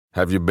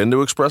Have you been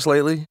to Express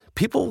lately?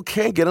 People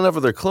can't get enough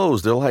of their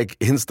clothes. They're like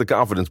instant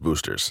confidence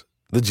boosters.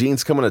 The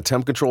jeans come in a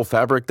temp control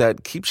fabric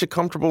that keeps you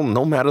comfortable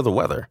no matter the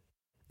weather.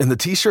 And the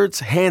t-shirts,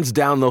 hands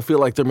down, they'll feel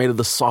like they're made of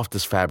the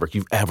softest fabric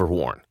you've ever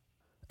worn.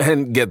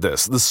 And get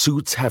this, the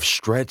suits have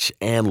stretch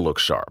and look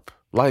sharp.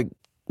 Like,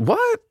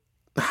 what?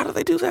 How do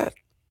they do that?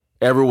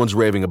 Everyone's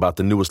raving about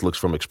the newest looks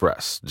from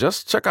Express.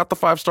 Just check out the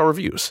 5-star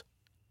reviews.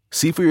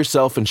 See for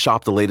yourself and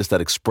shop the latest at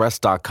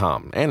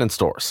express.com and in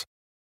stores.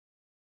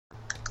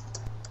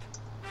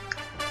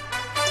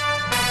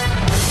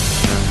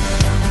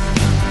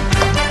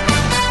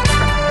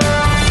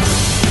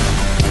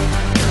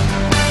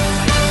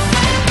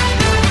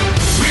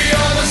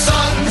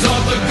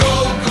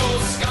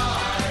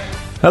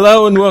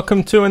 Hello and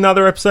welcome to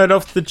another episode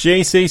of the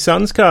GC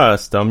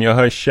Sunscast. I'm your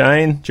host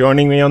Shane.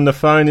 Joining me on the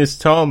phone is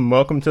Tom.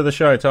 Welcome to the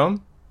show,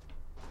 Tom.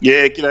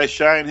 Yeah, g'day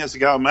Shane. How's it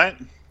going, mate?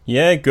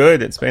 Yeah,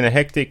 good. It's been a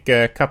hectic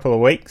couple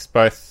of weeks,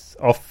 both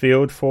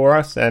off-field for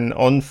us and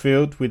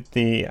on-field with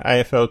the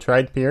AFL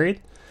trade period.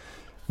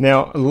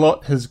 Now, a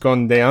lot has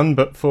gone down,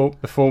 but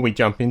before we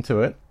jump into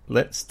it,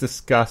 let's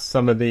discuss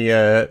some of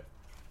the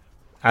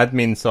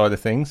admin side of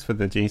things for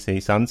the GC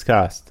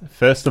Sunscast.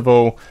 First of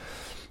all,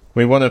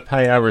 we want to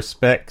pay our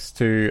respects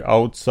to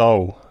Old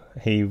Soul.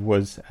 He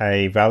was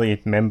a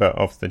valued member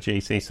of the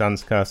GC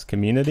Sunscast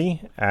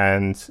community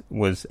and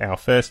was our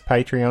first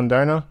Patreon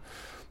donor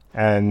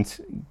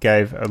and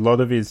gave a lot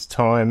of his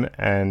time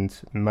and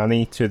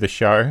money to the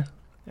show.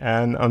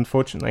 And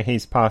unfortunately,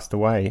 he's passed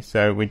away.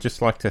 So we'd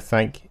just like to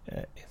thank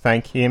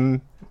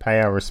him, pay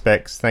our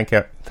respects,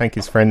 thank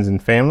his friends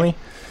and family.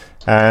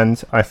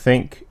 And I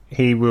think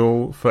he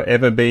will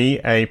forever be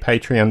a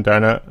Patreon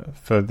donor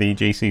for the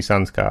GC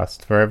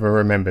Sunscast, forever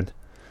remembered.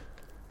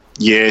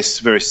 Yes,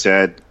 very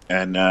sad.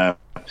 And, as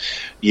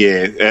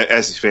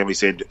his family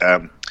said,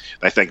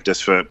 they thanked us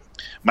for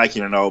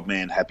making an old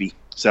man happy.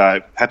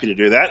 So, happy to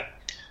do that.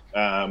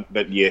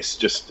 But, yes,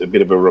 just a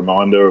bit of a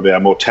reminder of our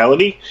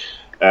mortality.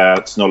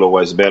 It's not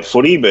always about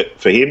footy,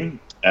 but for him,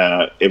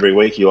 every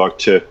week he liked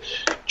to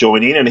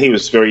join in. And he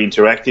was very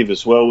interactive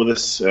as well with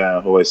us,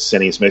 always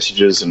sending us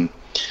messages and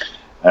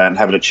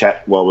having a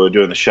chat while we were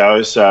doing the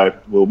show, so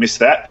we'll miss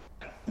that.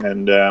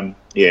 And,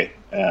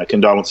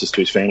 condolences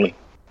to his family,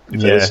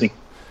 if they're listening.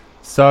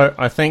 So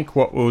I think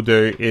what we'll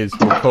do is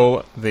we'll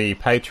call the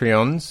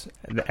Patreons,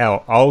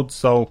 our Old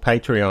Soul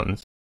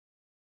Patreons,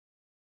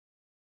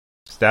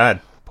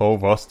 Stad, Paul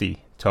Vosti,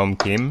 Tom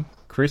Kim,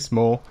 Chris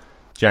Moore,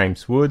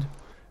 James Wood,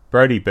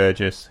 Brody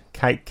Burgess,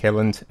 Kate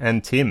Kelland,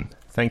 and Tim.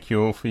 Thank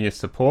you all for your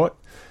support.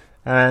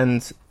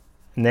 And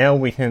now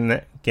we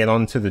can get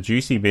on to the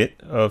juicy bit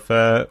of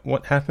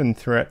what happened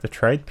throughout the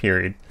trade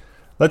period.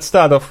 Let's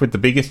start off with the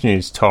biggest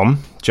news, Tom.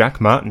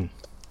 Jack Martin.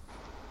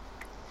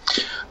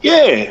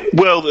 Yeah,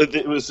 well,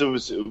 it was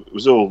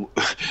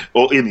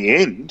all in the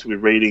end. We're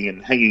reading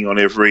and hanging on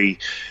every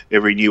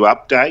new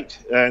update,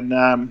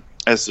 and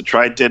as the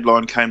trade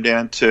deadline came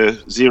down to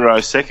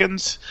 0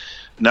 seconds,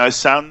 no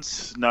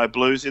Suns, no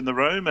Blues in the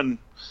room, and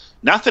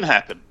nothing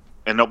happened.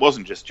 And it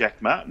wasn't just Jack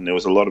Martin. There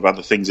was a lot of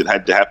other things that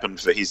had to happen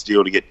for his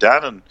deal to get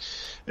done, and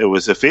it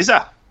was a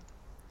fizzer.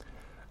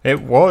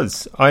 It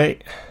was. I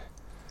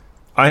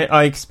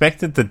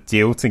expected the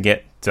deal to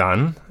get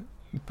done,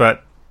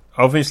 but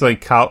obviously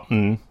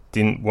Carlton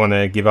didn't want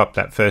to give up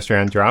that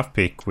first-round draft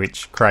pick,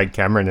 which Craig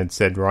Cameron had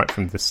said right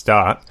from the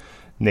start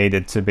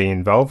needed to be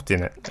involved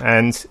in it.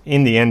 And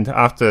in the end,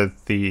 after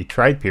the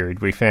trade period,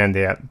 we found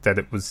out that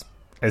it was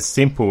as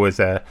simple as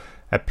a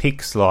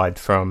pick slide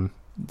from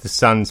the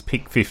Suns'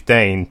 pick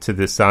 15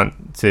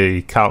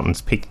 to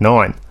Carlton's pick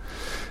 9.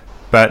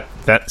 But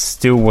that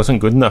still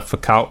wasn't good enough for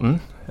Carlton.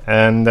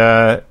 And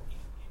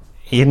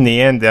in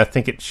the end, I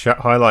think it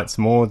highlights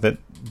more that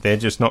they're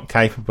just not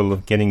capable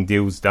of getting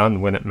deals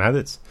done when it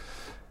matters.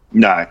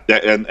 No,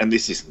 and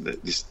this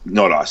is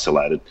not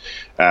isolated.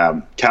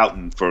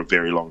 Carlton, for a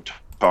very long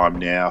time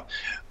now,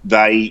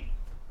 the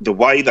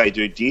way they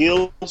do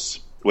deals,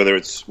 whether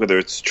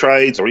it's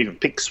trades or even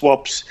pick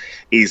swaps,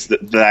 is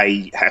that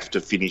they have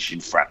to finish in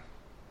front.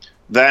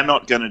 They're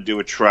not going to do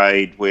a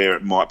trade where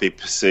it might be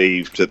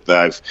perceived that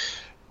they've,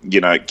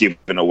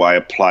 given away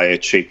a player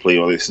cheaply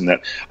or this and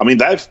that. I mean,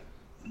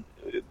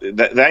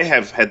 they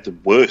have had the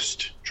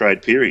worst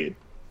trade period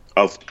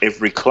of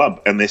every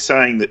club, and they're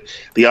saying that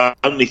the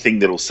only thing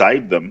that'll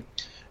save them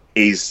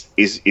is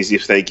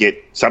if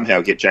they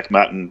somehow get Jack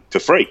Martin for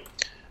free.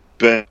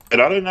 But I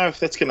don't know if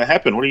that's going to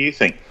happen. What do you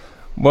think?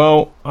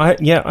 Well, I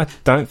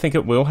don't think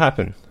it will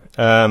happen.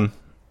 I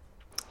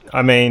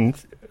mean,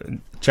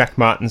 Jack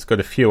Martin's got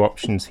a few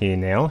options here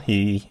now.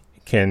 He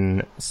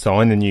can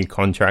sign a new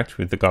contract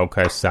with the Gold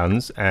Coast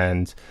Suns,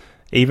 and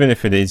even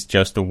if it is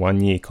just a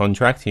 1-year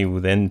contract, he will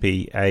then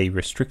be a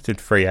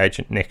restricted free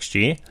agent next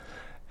year.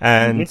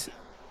 And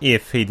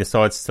if he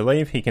decides to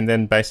leave, he can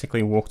then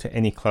basically walk to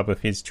any club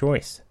of his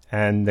choice.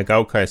 And the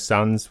Gold Coast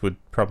Suns would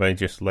probably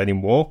just let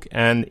him walk,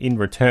 and in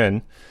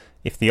return,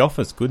 if the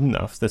offer's good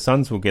enough, the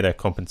Suns will get a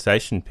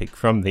compensation pick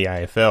from the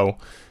AFL,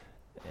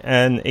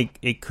 and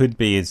it could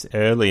be as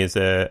early as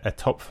a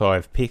top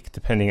 5 pick,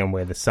 depending on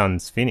where the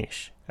Suns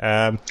finish.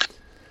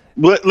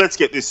 Let's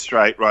get this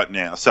straight right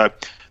now. So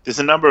there's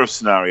a number of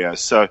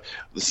scenarios. So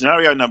the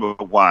scenario number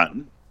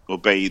one will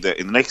be that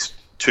in the next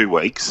 2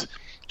 weeks,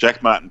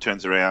 Jack Martin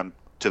turns around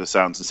to the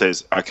Suns and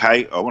says,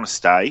 okay, I want to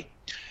stay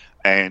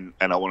and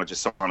I want to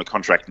just sign a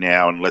contract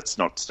now and let's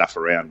not stuff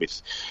around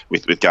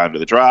with going to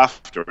the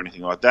draft or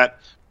anything like that.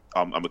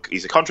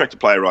 He's a contracted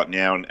player right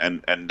now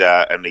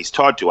and he's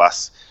tied to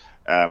us.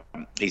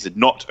 He's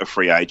not a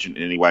free agent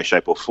in any way,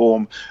 shape or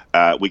form.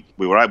 We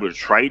were able to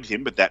trade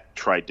him, but that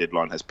trade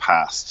deadline has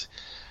passed.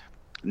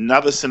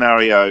 Another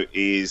scenario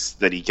is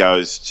that he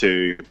goes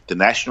to the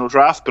national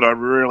draft, but I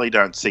really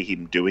don't see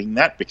him doing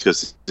that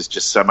because there's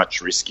just so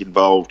much risk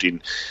involved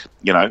in,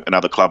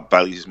 another club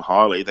values him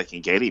highly, they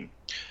can get him,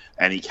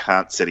 and he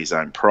can't set his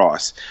own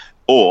price.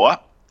 Or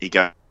he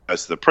goes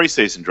to the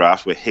preseason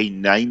draft where he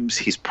names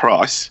his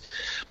price,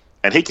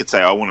 and he could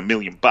say, I want $1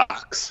 million.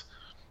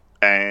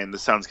 And the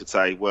Suns could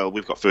say, well,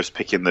 we've got first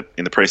pick in the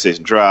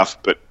preseason draft,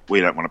 but we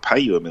don't want to pay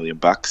you $1 million.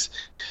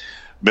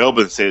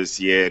 Melbourne says,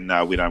 yeah,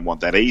 no, we don't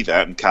want that either.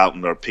 And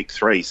Carlton are pick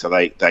 3, so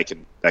they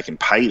can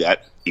pay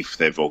that if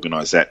they've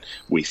organised that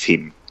with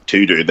him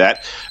to do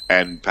that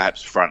and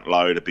perhaps front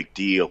load a big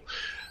deal.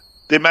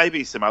 There may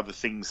be some other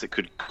things that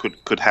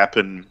could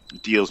happen,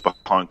 deals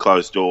behind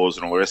closed doors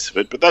and all the rest of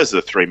it, but those are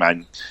the 3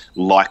 main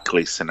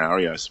likely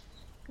scenarios.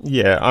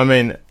 Yeah, I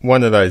mean,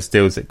 one of those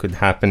deals that could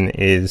happen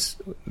is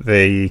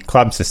the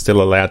clubs are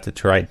still allowed to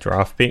trade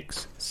draft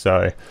picks.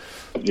 So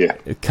yeah,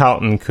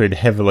 Carlton could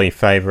heavily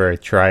favour a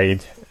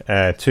trade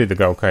to the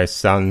Gold Coast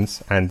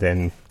Suns and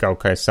then Gold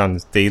Coast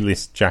Suns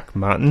delist Jack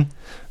Martin.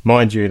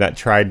 Mind you, that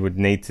trade would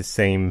need to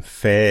seem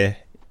fair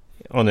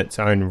on its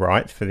own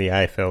right for the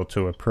AFL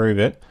to approve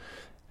it.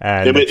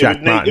 And it would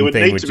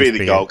need to be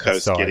the Gold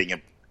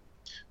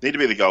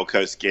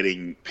Coast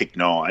getting pick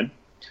 9.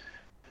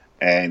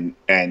 And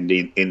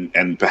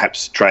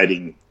perhaps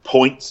trading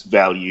points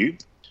value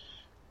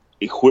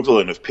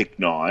equivalent of pick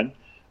 9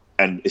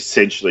 and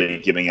essentially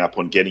giving up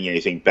on getting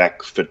anything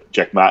back for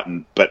Jack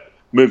Martin, but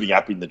moving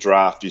up in the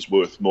draft is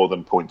worth more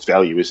than points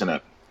value, isn't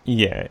it?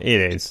 Yeah,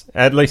 it is,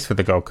 at least for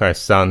the Gold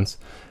Coast Suns.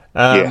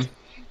 Yeah.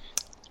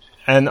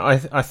 And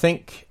I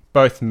think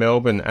both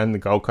Melbourne and the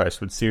Gold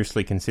Coast would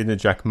seriously consider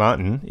Jack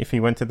Martin if he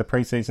went to the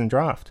preseason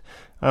draft.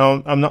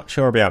 I'm not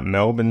sure about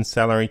Melbourne's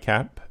salary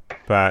cap,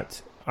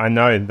 but I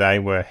know they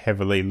were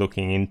heavily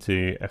looking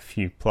into a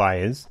few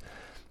players,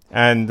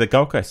 and the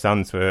Gold Coast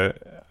Suns were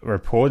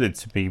reported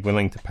to be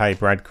willing to pay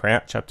Brad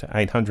Crouch up to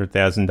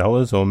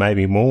 $800,000 or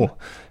maybe more.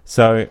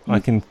 So I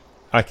can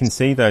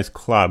see those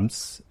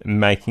clubs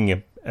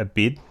making a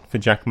bid for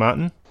Jack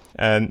Martin,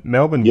 and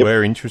Melbourne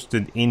were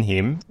interested in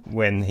him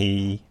when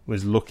he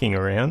was looking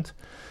around,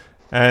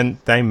 and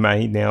they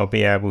may now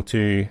be able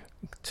to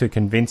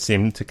convince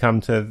him to come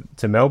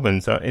to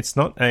Melbourne. So it's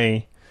not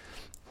a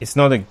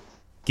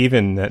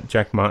given that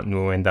Jack Martin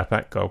will end up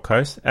at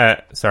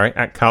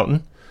at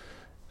Carlton.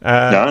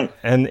 No.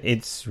 And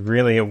it's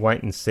really a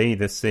wait and see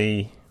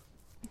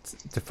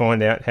to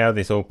find out how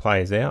this all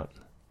plays out.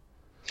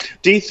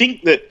 Do you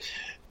think that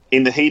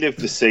in the heat of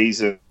the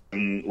season,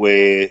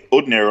 where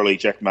ordinarily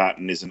Jack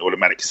Martin is an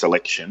automatic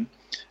selection,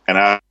 and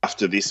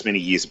after this many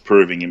years of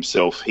proving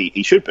himself,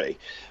 he should be,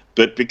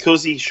 but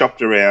because he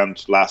shopped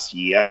around last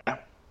year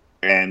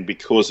and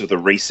because of the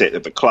reset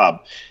of the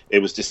club, it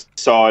was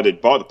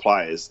decided by the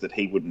players that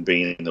he wouldn't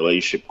be in the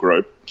leadership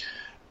group.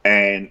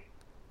 And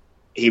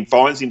he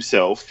finds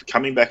himself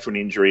coming back from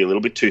an injury a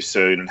little bit too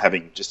soon and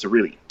having just a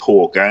really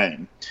poor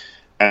game.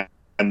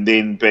 And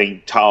then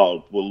being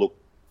told, well, look,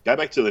 go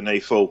back to the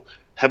NEAFL,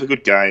 have a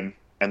good game,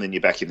 and then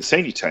you're back in the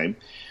senior team.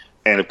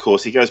 And, of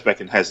course, he goes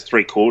back and has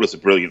 3/4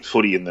 of brilliant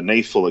footy in the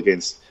NEAFL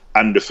against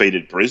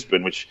undefeated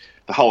Brisbane, which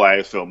the whole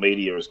AFL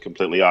media has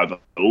completely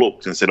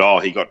overlooked and said, oh,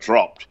 he got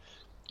dropped.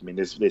 I mean,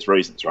 there's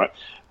reasons, right?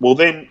 Well,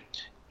 then,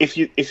 if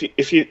you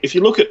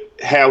look at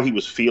how he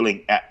was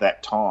feeling at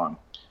that time,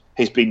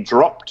 he's been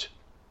dropped.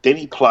 Then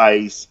he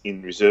plays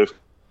in reserve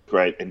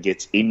grade and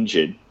gets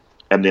injured,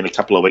 and then a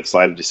couple of weeks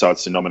later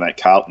decides to nominate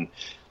Carlton.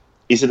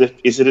 Is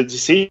it a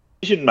decision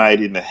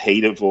made in the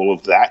heat of all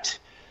of that,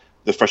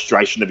 the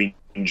frustration of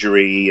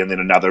injury, and then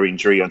another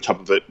injury on top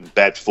of it, and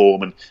bad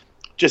form, and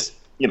just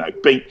we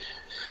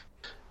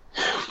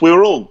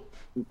were all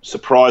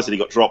surprised that he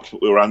got dropped,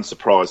 but we were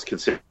unsurprised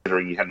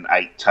considering he had an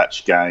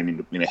 8-touch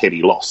game in a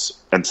heavy loss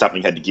and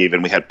something had to give,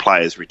 and we had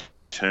players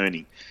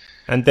returning.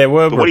 And there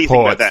were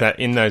reports that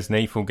in those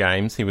NEAFL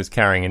games he was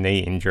carrying a knee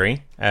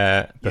injury.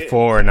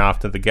 Before and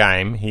after the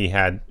game, he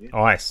had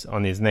ice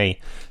on his knee.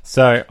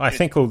 So I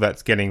think all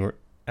that's getting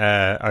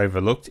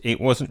overlooked.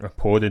 It wasn't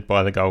reported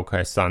by the Gold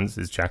Coast Suns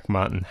as Jack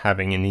Martin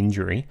having an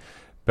injury,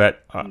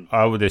 but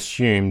I would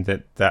assume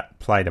that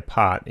played a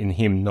part in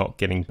him not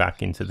getting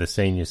back into the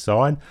senior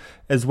side,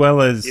 as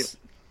well as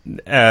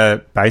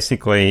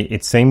basically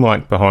it seemed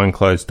like behind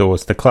closed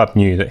doors the club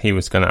knew that he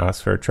was going to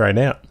ask for a trade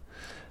out.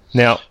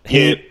 Now,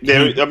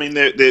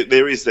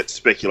 there is that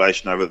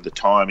speculation over the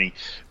timing,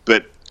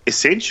 but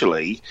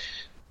essentially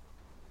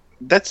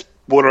that's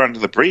water under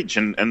the bridge,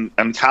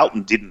 and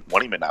Carlton didn't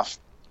want him enough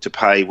to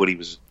pay what he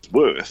was is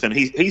worth, and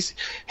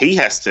he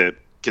has to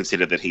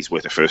consider that he's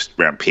worth a first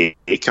round pick.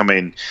 I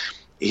mean,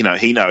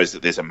 he knows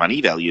that there's a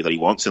money value that he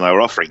wants, and they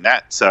were offering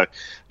that. So,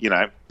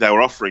 they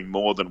were offering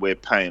more than we're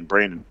paying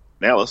Brandon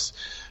Ellis.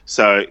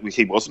 So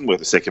he wasn't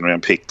worth a second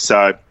round pick.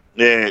 So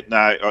I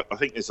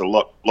think there's a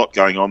lot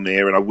going on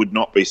there, and I would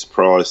not be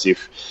surprised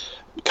if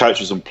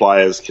coaches and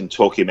players can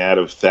talk him out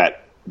of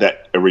that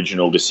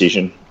original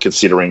decision,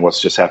 considering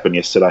what's just happened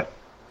yesterday.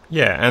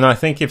 Yeah, and I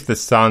think if the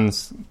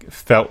Suns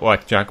felt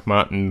like Jack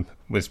Martin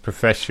was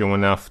professional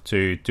enough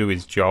to do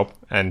his job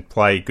and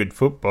play good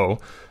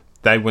football,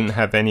 they wouldn't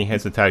have any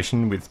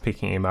hesitation with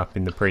picking him up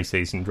in the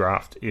preseason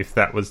draft if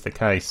that was the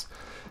case.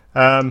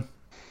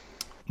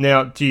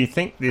 Now, do you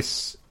think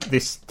this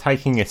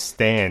taking a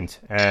stand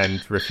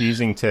and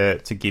refusing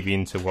to give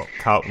in to what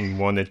Carlton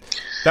wanted,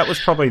 that was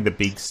probably the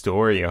big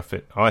story of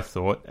it, I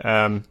thought.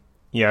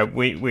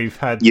 We've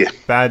had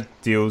bad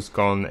deals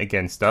gone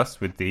against us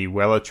with the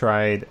Weller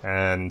trade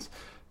and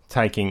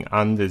taking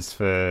unders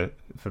for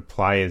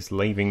players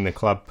leaving the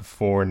club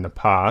before in the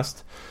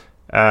past.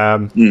 Look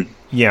at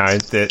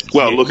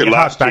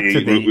last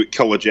year.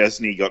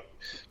 Kolodjasny got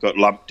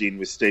lumped in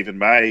with Stephen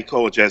May.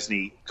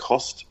 Kolodjasny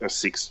cost a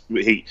 6.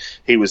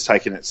 He was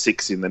taken at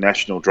 6 in the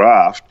national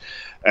draft,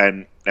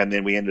 and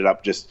then we ended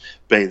up just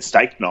being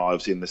steak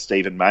knives in the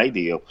Stephen May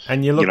deal.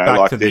 And you look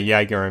back to the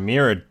Jaeger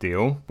O'Meara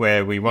deal,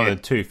 where we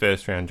wanted 2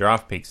 first-round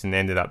draft picks and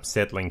ended up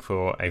settling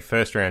for a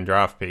first-round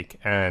draft pick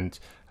and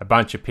a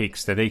bunch of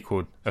picks that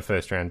equaled a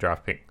first-round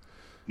draft pick.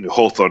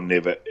 Hawthorn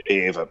never,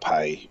 ever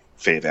pay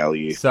fair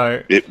value.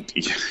 So,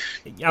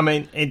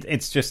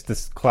 it's just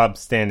this club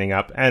standing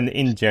up, and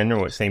in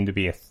general it seemed to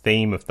be a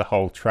theme of the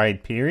whole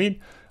trade period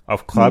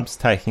of clubs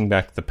taking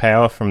back the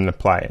power from the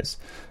players.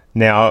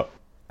 Now,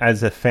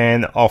 as a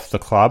fan of the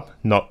club,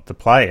 not the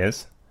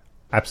players,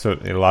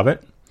 absolutely love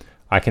it.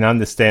 I can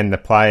understand the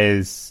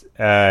players'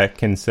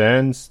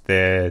 concerns,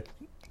 their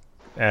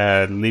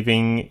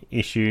living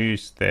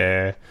issues,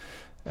 their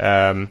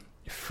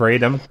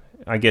freedom,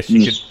 I guess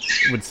you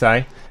would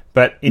say.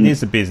 But it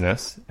is a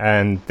business,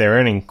 and they're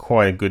earning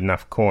quite a good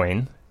enough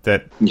coin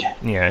that,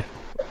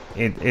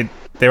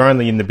 they're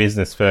only in the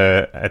business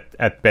for,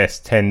 at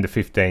best, 10 to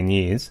 15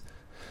 years.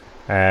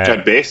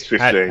 At best,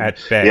 15. At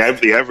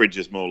best. The average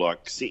is more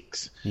like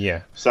 6.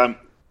 Yeah. So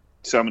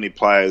many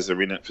players are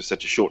in it for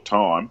such a short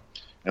time,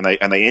 and they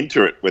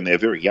enter it when they're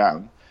very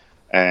young,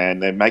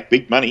 and they make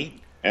big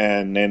money,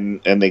 and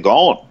they're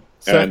gone.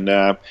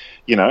 So,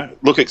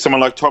 look at someone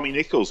like Tommy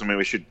Nichols. I mean,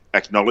 we should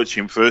acknowledge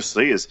him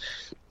firstly as,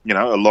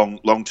 a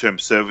long-term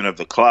servant of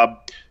the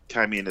club,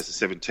 came in as a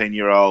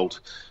 17-year-old,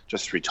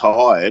 just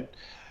retired.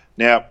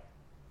 Now,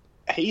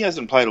 he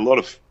hasn't played a lot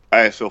of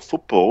AFL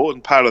football,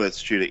 and part of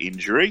that's due to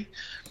injury,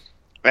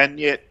 and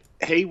yet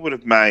he would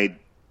have made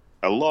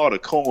a lot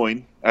of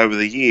coin over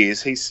the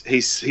years.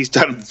 He's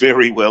done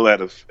very well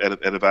out of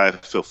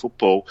AFL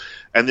football,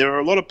 and there are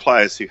a lot of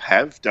players who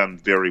have done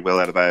very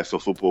well out of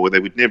AFL football where they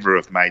would never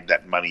have made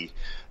that money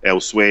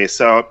elsewhere.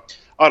 So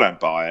I don't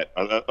buy it.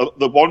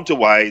 The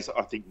Wantaways,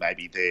 I think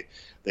maybe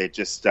they're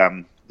just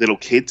little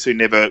kids who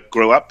never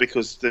grew up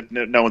because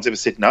no one's ever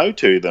said no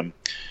to them.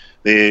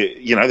 They're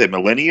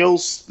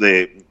millennials.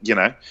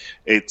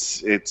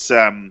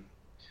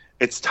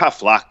 It's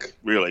tough luck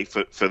really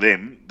for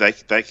them.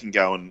 They can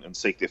go and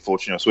seek their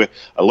fortune elsewhere.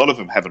 A lot of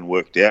them haven't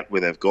worked out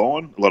where they've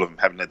gone. A lot of them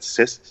haven't had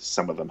success.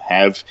 Some of them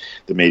have.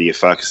 The media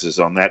focuses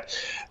on that.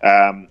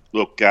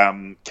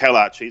 Cal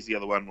Archie's the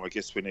other one I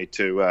guess we need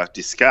to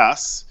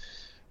discuss.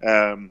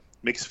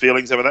 Mixed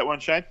feelings over that one,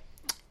 Shane?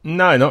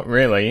 No, not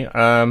really.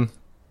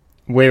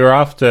 We were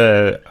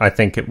after, I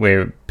think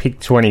we're pick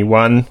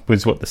 21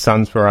 was what the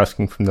Suns were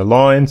asking from the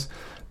Lions.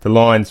 The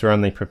Lions were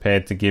only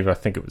prepared to give, I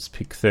think it was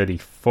pick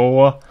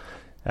 34.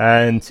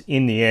 And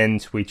in the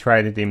end, we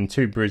traded him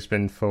to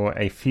Brisbane for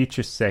a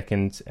future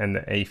second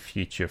and a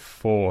future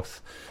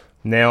fourth.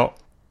 Now,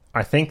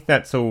 I think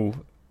that's all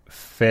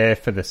fair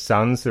for the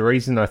Suns. The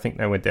reason I think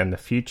they went down the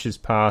futures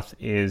path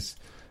is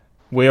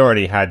we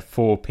already had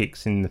 4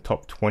 picks in the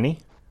top 20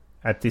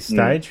 at this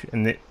stage,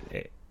 and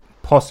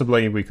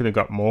possibly we could have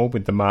got more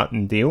with the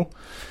Martin deal.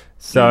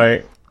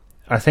 So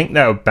I think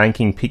they were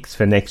banking picks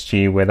for next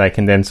year where they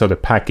can then sort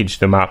of package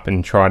them up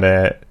and try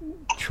to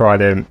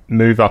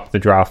move up the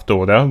draft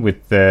order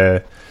with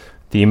the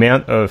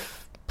amount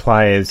of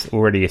players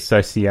already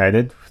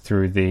associated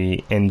through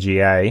the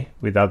NGA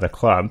with other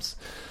clubs.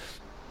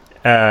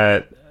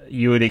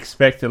 You would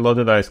expect a lot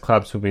of those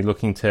clubs will be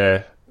looking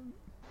to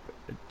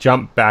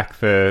jump back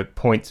for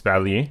points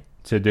value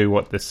to do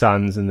what the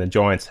Suns and the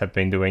Giants have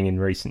been doing in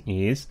recent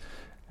years,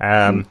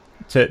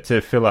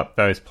 to fill up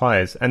those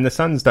players. And the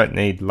Suns don't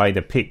need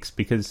later picks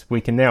because we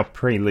can now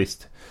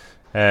pre-list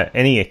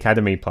any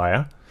academy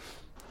player.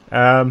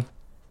 So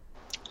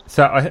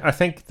I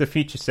think the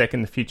future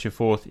second, the future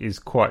fourth is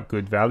quite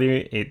good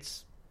value.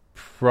 It's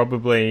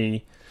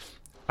probably,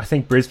 I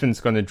think Brisbane's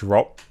going to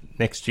drop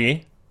next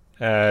year.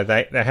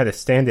 They had a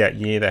standout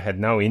year. They had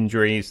no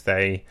injuries.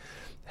 They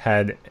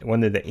had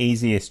one of the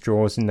easiest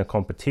draws in the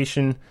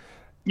competition.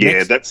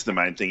 Yeah, that's the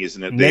main thing,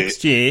 isn't it?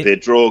 Next year, their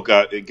draw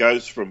it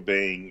goes from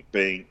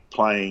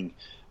playing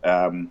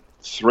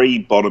 3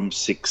 bottom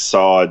 6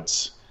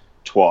 sides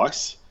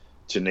twice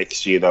to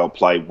next year they'll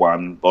play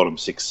 1 bottom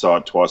 6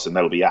 side twice, and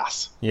that'll be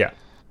us. Yeah.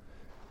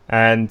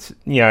 And,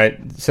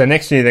 so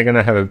next year they're going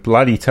to have a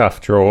bloody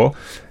tough draw.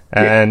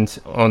 And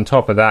on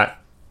top of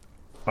that,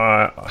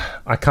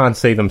 I can't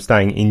see them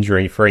staying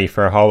injury-free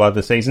for a whole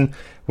other season.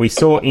 We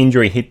saw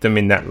injury hit them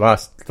in that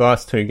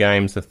last 2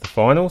 games of the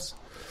finals,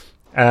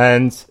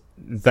 and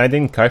they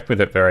didn't cope with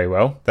it very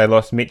well. They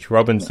lost Mitch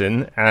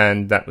Robinson,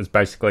 and that was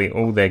basically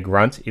all their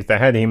grunt. If they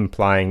had him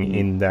playing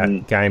in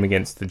that game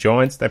against the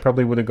Giants, they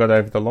probably would have got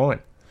over the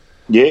line.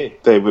 Yeah,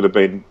 they would have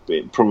been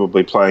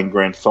probably playing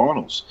grand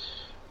finals.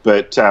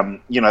 But,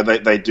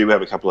 they do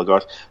have a couple of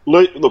guys.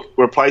 Look,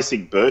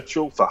 replacing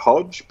Birchall for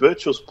Hodge.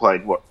 Birchall's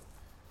played,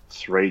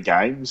 3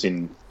 games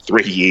in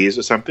 3 years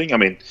or something? I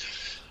mean,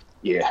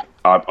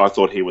 I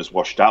thought he was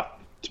washed up,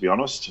 to be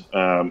honest.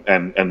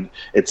 And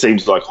it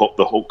seems like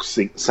the Hawks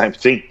think the same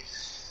thing.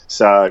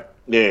 So,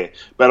 yeah.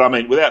 But, I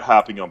mean, without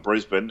harping on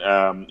Brisbane,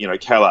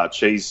 Cal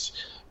Archie's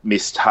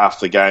missed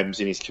half the games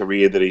in his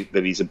career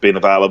that he's been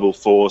available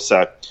for.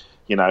 So,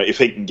 if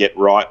he can get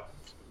right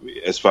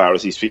as far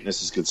as his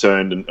fitness is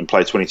concerned and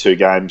play 22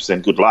 games,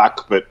 then good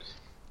luck. But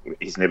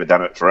he's never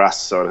done it for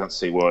us, so I don't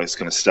see why it's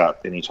going to start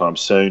anytime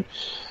soon.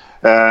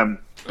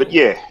 But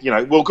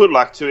good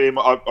luck to him.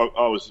 I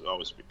was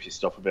a bit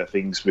pissed off about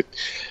things with,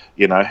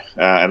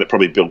 and it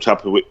probably built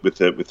up with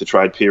the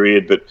trade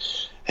period. But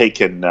he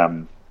can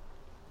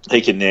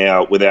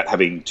now, without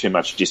having too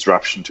much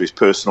disruption to his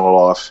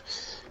personal life,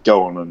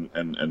 go on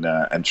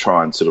and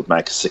try and sort of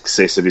make a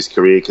success of his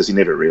career, because he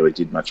never really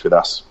did much with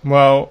us.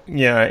 Well,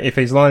 if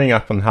he's lining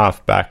up on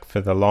half-back for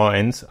the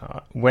Lions,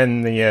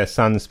 when the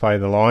Suns play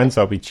the Lions,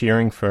 I'll be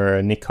cheering for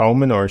a Nick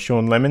Coleman or a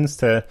Sean Lemons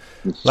to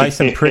lay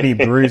some pretty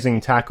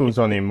bruising tackles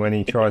on him when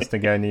he tries to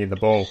go near the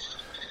ball.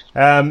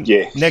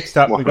 Next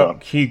up, we've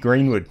got Hugh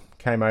Greenwood,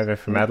 came over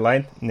from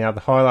Adelaide. Now,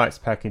 the highlights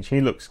package,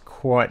 he looks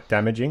quite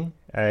damaging.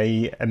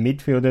 A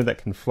midfielder that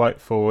can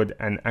float forward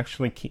and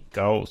actually kick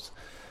goals.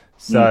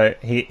 So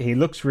he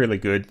looks really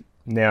good.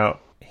 Now,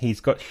 he's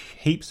got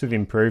heaps of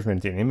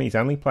improvement in him. He's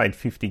only played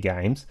 50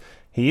 games.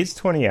 He is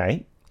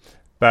 28,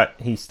 but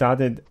he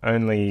started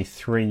only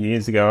 3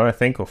 years ago, I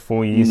think, or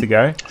 4 years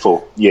ago.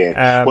 4,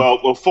 yeah.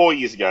 Well, 4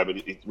 years ago, but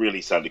it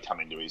really started to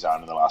come into his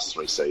own in the last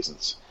 3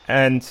 seasons.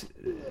 And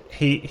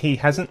he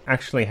hasn't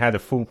actually had a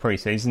full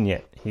pre-season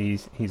yet.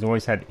 He's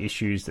always had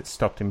issues that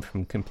stopped him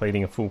from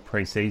completing a full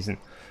pre-season.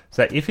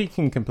 So if he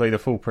can complete a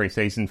full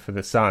pre-season for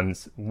the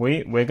Suns,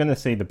 we're going to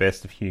see the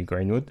best of Hugh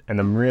Greenwood,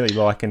 and I'm really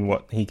liking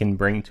what he can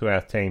bring to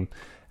our team.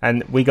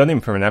 And we got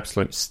him from an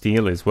absolute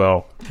steal as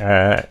well,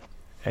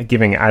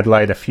 giving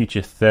Adelaide a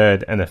future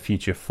 3rd and a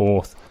future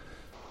 4th.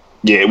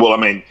 Yeah, well, I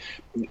mean,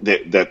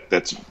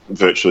 that's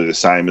virtually the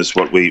same as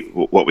what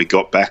we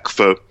got back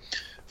for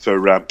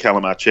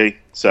Callum Archie.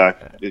 So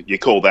you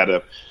call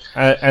that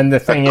and the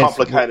thing a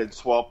complicated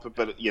swap,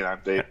 but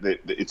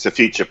it's a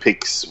future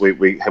picks.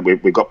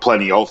 We've got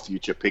plenty of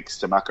future picks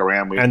to muck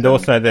around with, and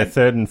also their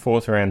 3rd and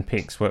 4th round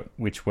picks,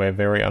 which we're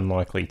very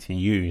unlikely to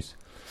use.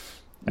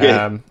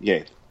 Yeah.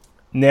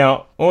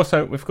 Now,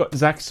 also we've got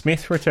Zach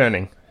Smith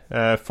returning.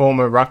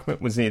 Former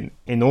ruckman, was the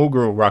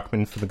inaugural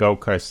ruckman for the Gold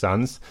Coast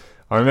Suns.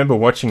 I remember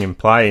watching him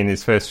play in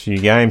his first few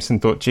games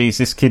and thought, geez,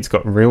 this kid's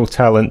got real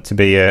talent to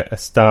be a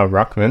star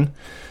ruckman,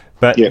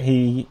 but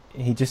he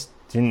just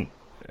didn't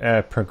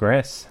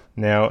progress.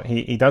 Now,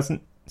 he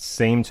doesn't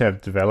seem to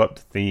have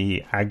developed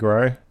the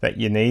aggro that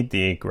you need,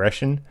 the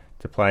aggression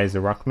to play as a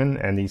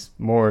ruckman, and he's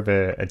more of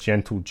a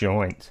gentle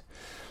giant.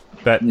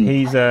 But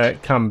he's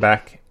come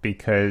back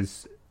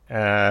because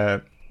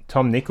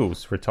Tom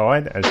Nichols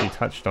retired, as he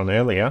touched on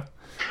earlier,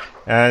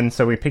 and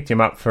so we picked him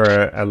up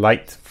for a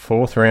late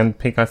 4th round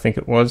pick, I think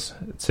it was,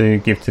 to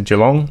give to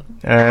Geelong,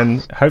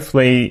 and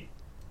hopefully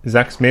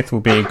Zach Smith will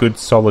be a good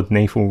solid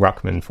NEFL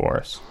ruckman for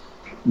us.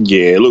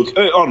 Yeah, look,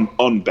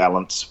 on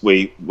balance,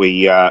 we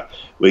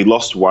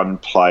lost 1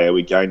 player,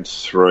 we gained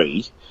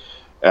 3,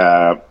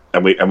 and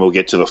we'll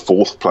get to the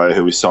 4th player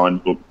who we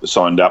signed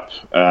up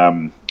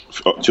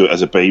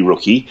as a B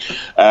rookie,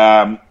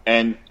 and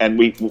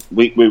we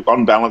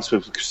on balance,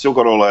 we've still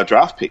got all our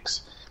draft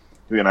picks.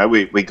 We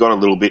got a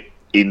little bit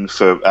in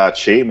for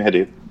Archie, and we had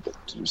to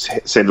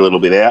send a little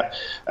bit out.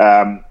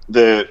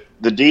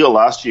 The deal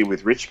last year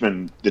with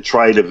Richmond, the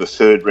trade of the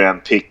 3rd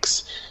round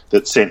picks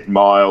that sent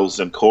Miles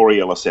and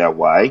Corey Ellis our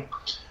way,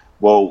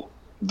 well,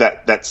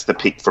 that's the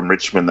pick from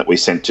Richmond that we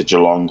sent to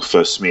Geelong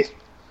for Smith,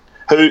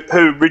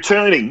 who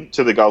returning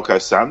to the Gold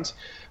Coast Suns.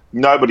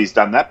 Nobody's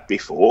done that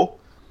before,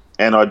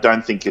 and I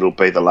don't think it'll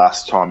be the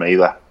last time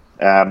either.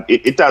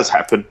 It does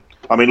happen.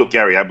 I mean, look,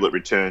 Gary Ablett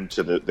returned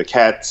to the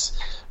Cats.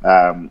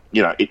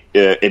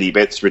 Eddie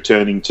Betts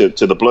returning to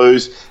the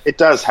Blues. It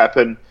does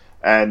happen,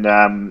 and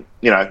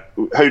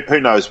who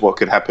knows what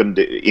could happen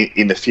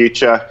in the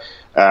future.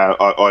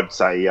 I'd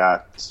say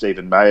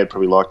Stephen May would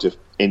probably like to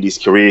end his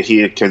career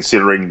here,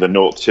 considering the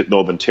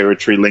Northern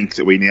Territory link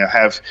that we now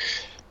have.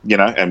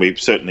 and we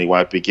certainly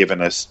won't be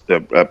giving us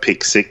a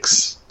pick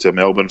 6 to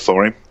Melbourne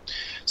for him.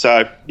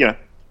 So,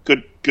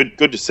 good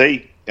to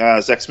see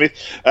Zach Smith.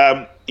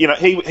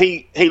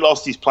 He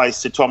lost his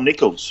place to Tom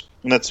Nichols,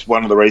 and that's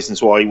one of the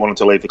reasons why he wanted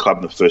to leave the club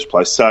in the first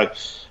place. So,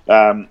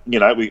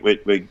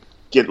 we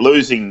get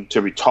losing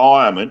to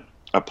retirement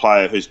a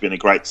player who's been a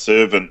great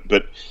servant,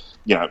 but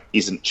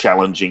isn't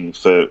challenging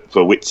for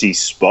Witsy's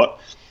spot.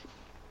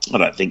 I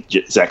don't think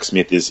Zach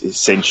Smith is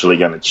essentially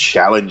going to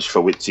challenge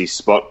for Witsy's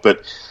spot,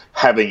 but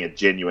having a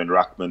genuine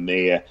ruckman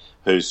there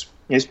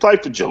he's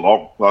played for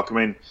Geelong.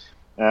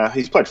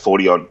 He's played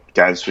 40-odd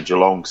games for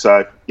Geelong.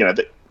 So,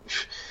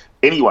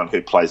 anyone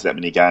who plays that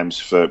many games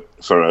for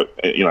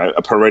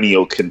a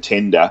perennial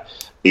contender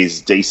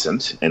is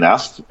decent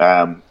enough.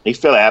 He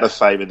fell out of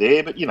favour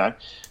there, but,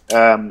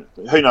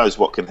 who knows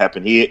what can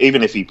happen here.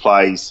 Even if he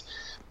plays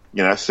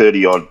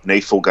 30-odd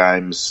NEAFL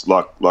games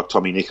like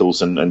Tommy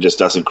Nichols and just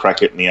doesn't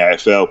crack it in the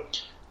AFL,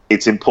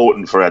 it's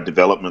important for our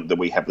development that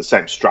we have the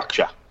same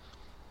structure.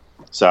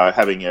 So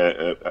having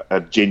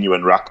a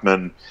genuine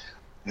ruckman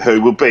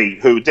he'll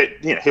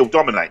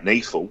dominate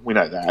NEAFL, we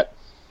know that.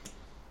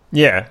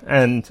 Yeah,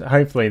 and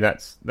hopefully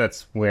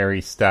that's where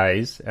he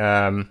stays.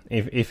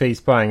 If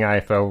he's playing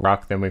AFL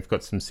ruck, then we've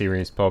got some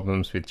serious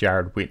problems with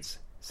Jared Witts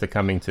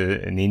succumbing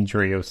to an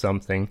injury or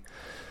something.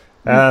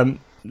 The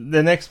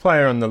next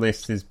player on the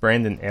list is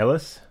Brandon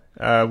Ellis.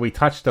 We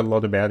touched a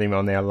lot about him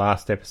on our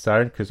last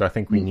episode because I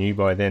think we knew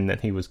by then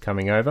that he was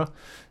coming over.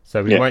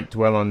 So we won't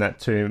dwell on that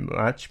too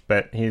much,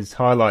 but his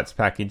highlights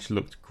package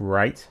looked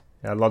great.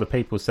 A lot of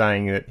people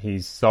saying that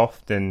he's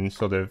soft and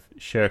sort of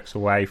shirks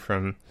away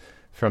from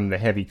the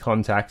heavy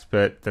contact,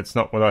 but that's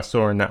not what I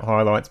saw in that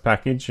highlights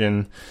package.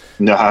 And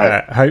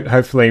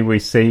hopefully we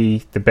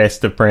see the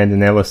best of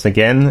Brandon Ellis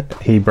again.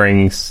 He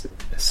brings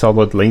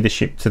solid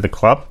leadership to the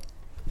club.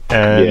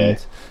 And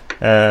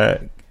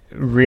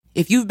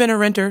if you've been a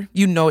renter,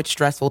 you know it's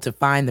stressful to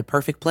find the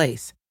perfect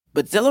place.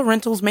 But Zillow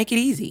Rentals make it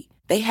easy.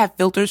 They have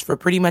filters for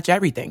pretty much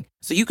everything,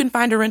 so you can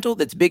find a rental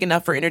that's big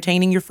enough for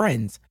entertaining your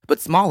friends, but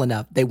small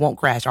enough they won't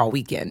crash all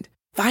weekend.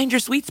 Find your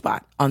sweet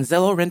spot on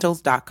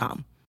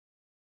ZillowRentals.com.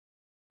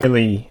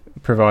 Really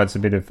provides a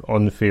bit of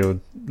on-field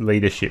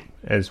leadership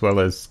as well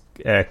as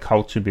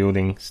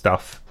culture-building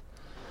stuff.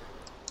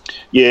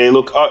 Yeah,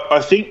 look, I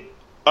think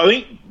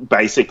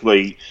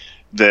basically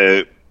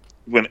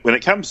when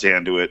it comes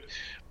down to it,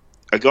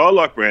 a guy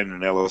like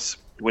Brandon Ellis,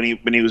 when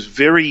he was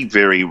very,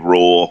 very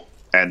raw,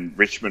 and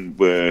Richmond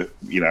were,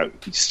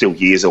 still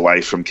years away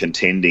from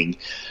contending,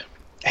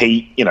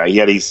 he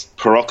had his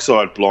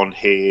peroxide blonde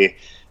hair,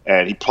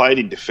 and he played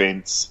in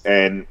defence,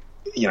 and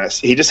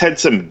he just had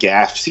some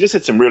gaffes. He just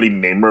had some really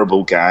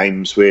memorable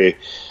games where,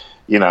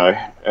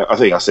 I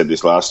think I said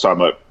this last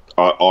time.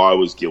 I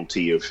was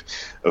guilty of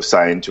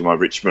saying to my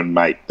Richmond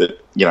mate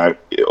that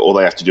all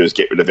they have to do is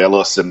get rid of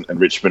Ellis and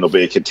Richmond will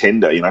be a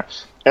contender.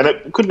 And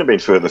it couldn't have been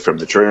further from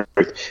the truth.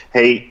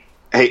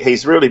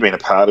 He's really been a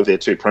part of their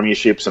 2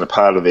 premierships and a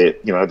part of their,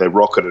 they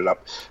rocketed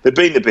up. They've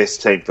been the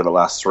best team for the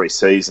last 3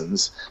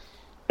 seasons.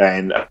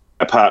 And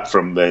apart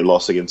from their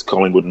loss against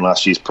Collingwood in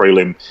last year's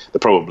prelim, they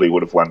probably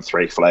would have won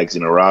 3 flags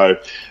in a row.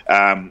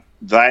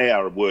 They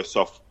are worse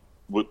off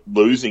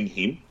losing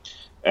him.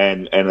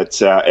 And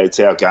it's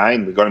our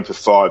game. We've got him for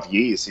 5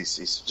 years.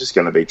 He's just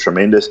going to be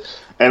tremendous.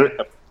 And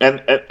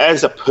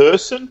as a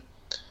person,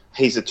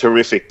 he's a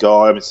terrific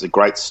guy. It's a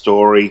great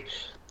story.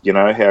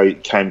 How he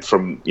came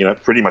from,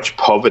 pretty much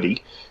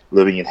poverty,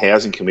 living in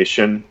housing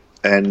commission,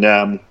 and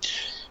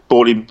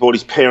bought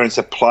his parents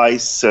a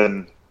place,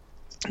 and,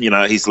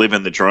 he's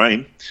living the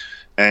dream.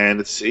 And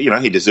it's,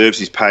 he deserves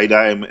his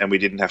payday, and we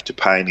didn't have to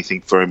pay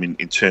anything for him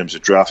in terms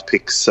of draft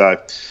picks.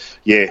 So,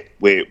 yeah,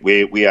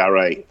 we are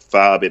a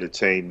far better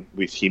team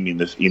with him in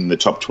the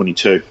top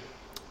 22.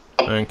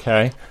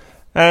 Okay.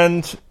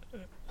 And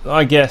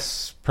I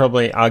guess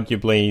probably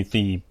arguably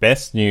the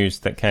best news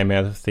that came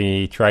out of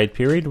the trade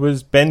period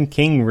was Ben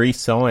King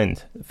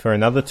re-signed for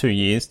another 2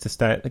 years to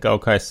stay at the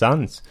Gold Coast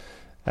Suns.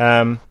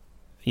 I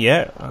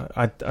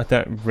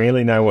don't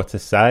really know what to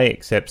say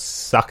except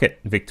suck it,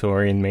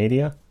 Victorian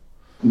media.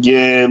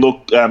 Yeah,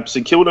 look,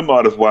 St Kilda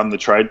might have won the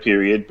trade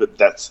period, but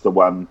that's the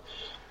one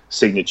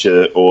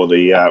signature or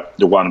the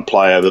one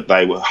player that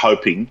they were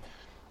hoping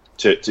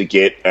to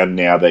get, and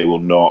now they will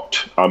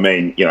not. I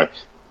mean,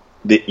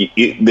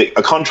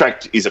 a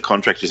contract is a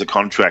contract is a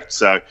contract,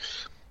 so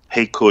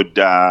he could,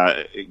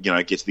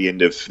 get to the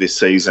end of this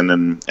season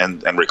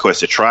and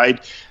request a trade.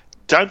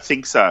 Don't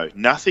think so.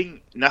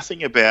 Nothing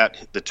about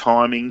the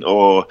timing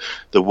or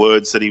the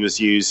words that he was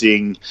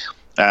using.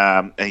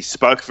 He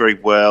spoke very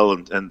well,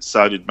 and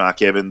so did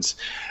Mark Evans.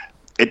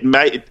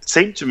 It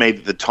seemed to me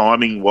that the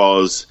timing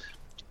was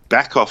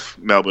back off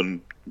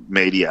Melbourne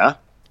media.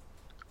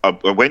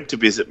 I went to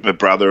visit my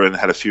brother and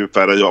had a few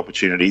photo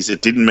opportunities.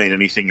 It didn't mean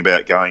anything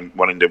about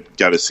wanting to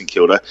go to St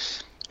Kilda.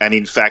 And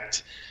in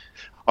fact,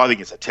 I think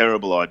it's a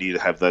terrible idea to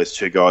have those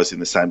 2 guys in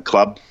the same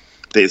club.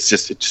 It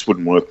just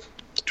wouldn't work.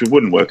 It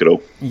wouldn't work at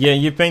all. Yeah,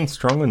 you've been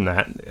strong in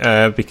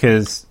that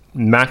because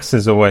Max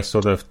has always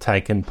sort of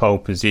taken pole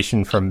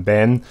position from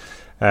Ben.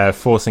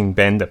 forcing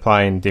Ben to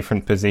play in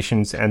different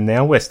positions. And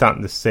now we're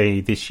starting to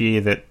see this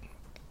year that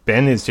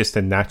Ben is just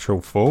a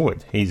natural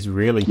forward. He's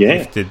really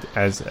gifted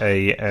as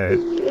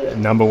a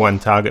number one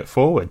target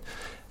forward.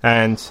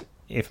 And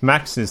if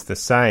Max is the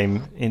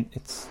same,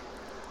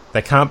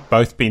 they can't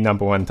both be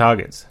number one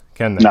targets,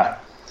 can they?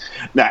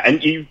 No,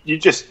 and you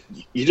just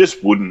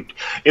wouldn't.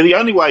 And the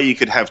only way you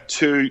could have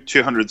two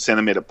 200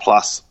 centimetre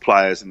plus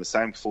players in the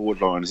same forward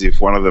line is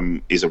if one of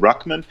them is a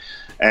ruckman,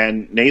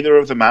 and neither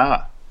of them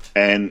are.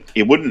 And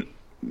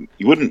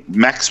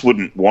Max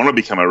wouldn't want to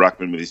become a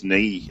ruckman with his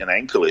knee and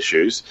ankle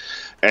issues,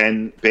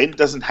 and Ben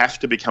doesn't have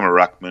to become a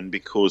ruckman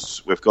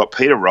because we've got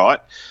Peter Wright,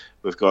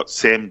 we've got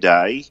Sam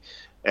Day,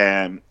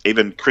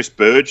 even Chris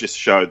Burgess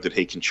showed that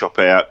he can chop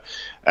out,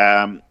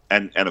 and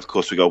of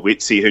course we got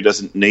Witsy, who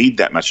doesn't need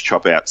that much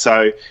chop out.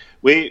 So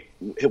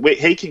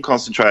he can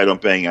concentrate on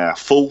being a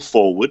full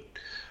forward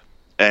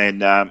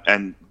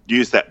and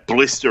use that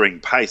blistering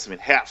pace. I mean,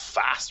 how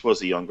fast was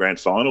he on grand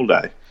final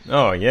day?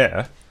 Oh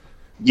yeah.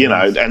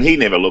 And he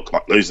never looked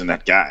like losing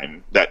that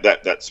game,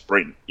 that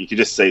sprint. You could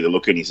just see the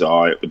look in his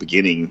eye at the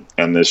beginning,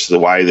 and there's the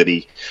way that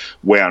he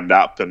wound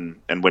up, and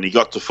when he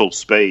got to full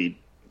speed,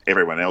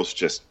 everyone else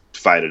just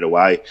faded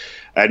away.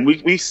 And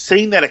we've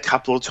seen that a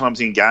couple of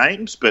times in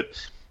games, but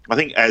I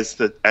think as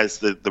the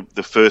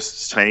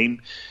first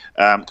team,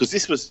 because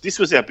this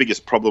was our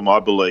biggest problem, I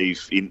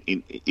believe,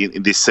 in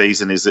this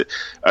season, is that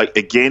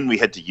again we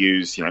had to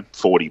use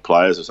 40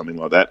 players or something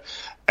like that,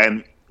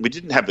 and we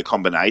didn't have the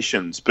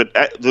combinations. But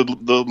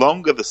the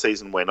longer the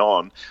season went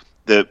on,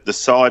 the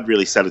side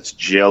really started to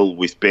gel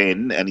with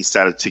Ben, and he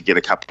started to get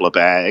a couple of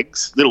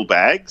little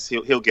bags.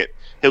 He'll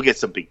get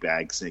some big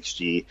bags next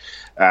year.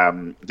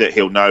 That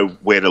he'll know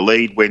where to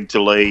lead, when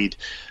to lead.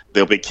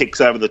 There'll be kicks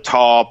over the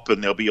top,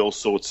 and there'll be all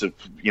sorts of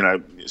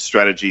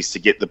strategies to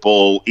get the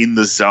ball in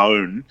the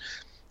zone.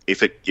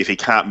 If he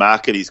can't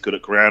mark it, he's good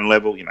at ground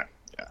level.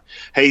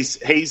 He's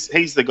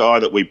the guy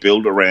that we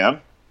build around.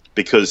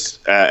 Because,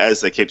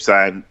 as they keep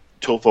saying,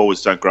 tall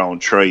forwards don't grow on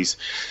trees.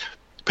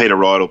 Peter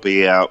Wright will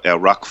be our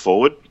ruck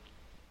forward,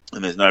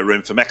 and there's no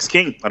room for Max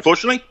King,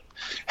 unfortunately.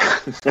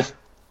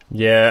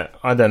 Yeah,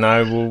 I don't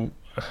know. Well,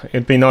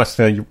 it'd be nice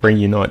to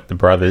reunite the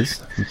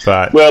brothers,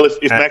 but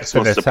if Max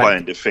wants to play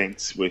in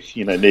defence, we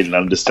need an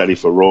understudy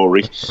for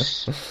Rory.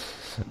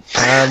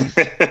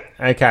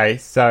 Okay,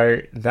 so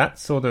that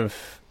sort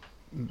of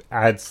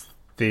adds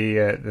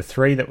the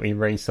three that we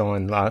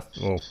re-signed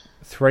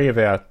three of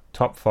our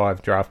top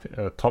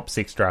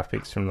six draft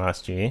picks from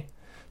last year.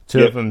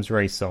 Two of them's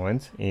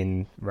re-signed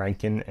in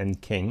Rankin and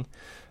King.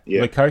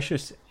 Yep.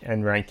 Lukosius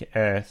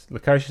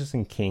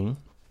and King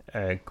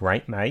are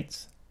great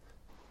mates,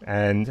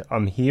 and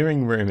I'm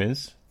hearing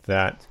rumours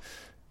that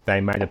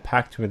they made a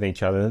pact with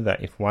each other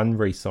that if one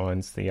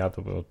re-signs, the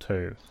other will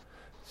too.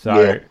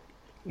 So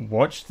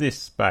watch this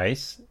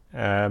space.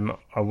 I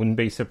wouldn't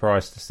be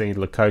surprised to see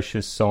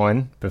Lukosius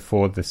sign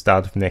before the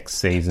start of next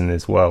season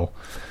as well.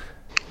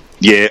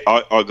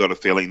 I got a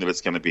feeling that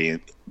it's going to be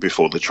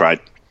before the trade.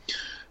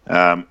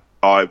 I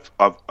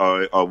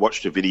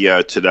watched a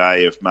video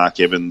today of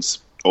Mark Evans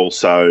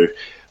also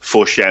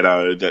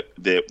foreshadow that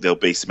there'll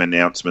be some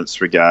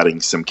announcements regarding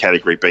some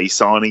Category B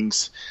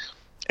signings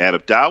out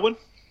of Darwin.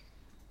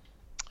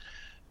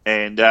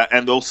 And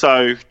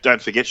also,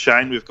 don't forget,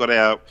 Shane, we've got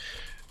our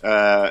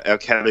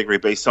Category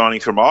B signing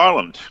from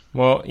Ireland.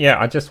 Well,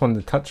 I just wanted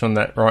to touch on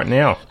that right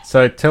now.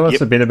 So tell us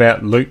a bit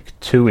about Luke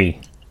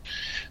Tui.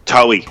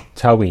 Tui.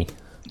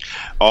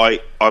 I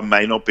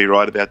may not be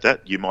right about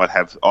that. You might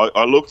have.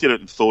 I looked at it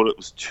and thought it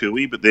was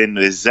Tui, but then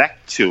there's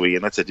Zach Tui,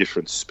 and that's a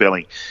different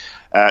spelling.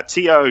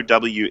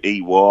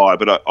 Towey.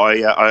 But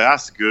I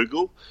asked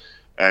Google,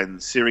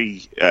 and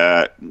Siri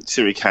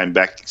came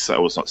back.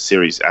 So it's not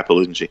Siri's Apple,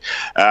 isn't she?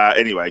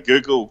 Anyway,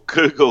 Google,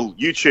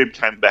 YouTube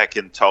came back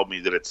and told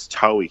me that it's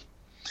Tui.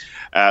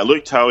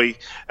 Luke Tui.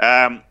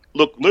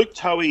 Luke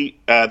Tui.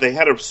 They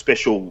had a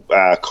special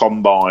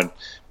combine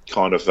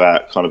kind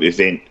of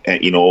event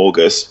in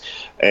August,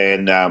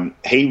 and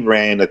he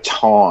ran a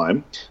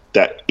time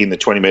that in the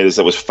 20 metres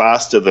that was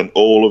faster than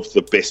all of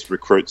the best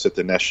recruits at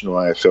the National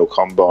AFL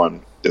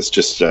Combine that's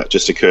just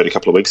occurred a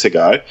couple of weeks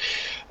ago.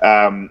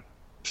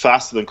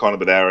 Faster than Conor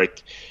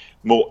Bednarik,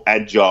 more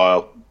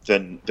agile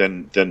than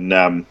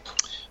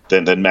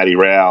Matty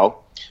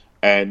Rowell,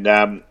 and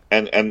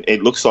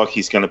it looks like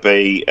he's going to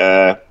be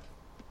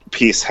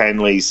Pierce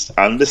Hanley's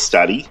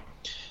understudy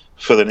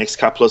for the next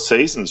couple of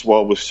seasons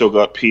while we've still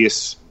got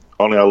Pierce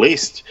on our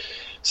list.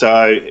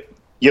 So,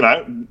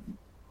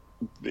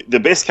 the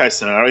best case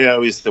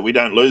scenario is that we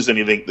don't lose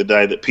anything the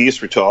day that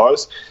Pierce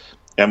retires,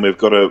 and we've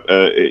got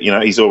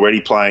he's already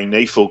playing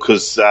knee full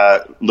because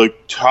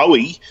Luke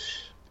Tui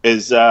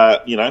is,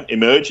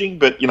 emerging.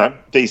 But,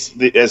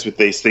 as with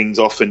these things,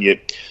 often you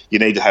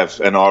need to have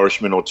an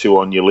Irishman or two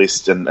on your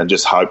list and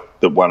just hope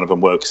that one of them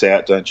works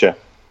out, don't you?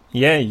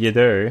 Yeah, you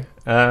do.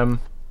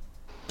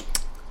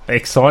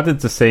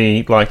 Excited to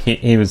see,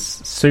 he was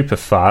super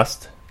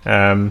fast.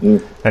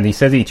 And he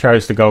said he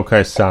chose the Gold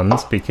Coast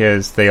Suns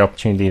because the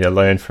opportunity to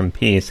learn from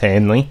Pierce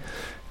Hanley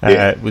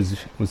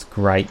was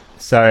great.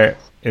 So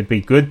it'd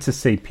be good to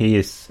see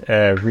Pearce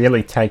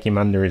really take him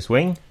under his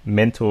wing,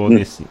 mentor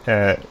this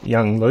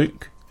young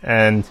Luke,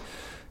 and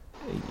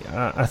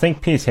I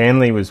think Pearce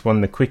Hanley was one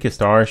of the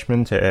quickest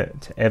Irishmen to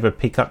ever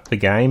pick up the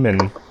game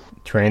and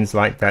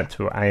translate that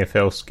to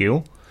AFL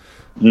skill.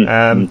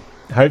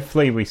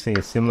 Hopefully we see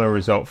a similar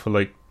result for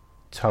Luke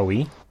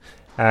Towie,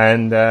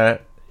 and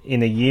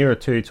in a year or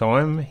two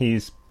time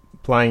he's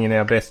playing in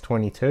our best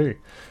 22.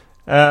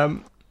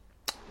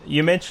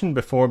 You mentioned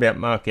before about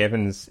Mark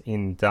Evans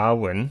in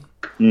Darwin.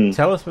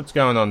 Tell us what's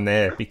going on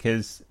there,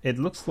 because it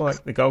looks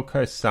like the Gold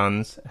Coast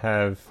Suns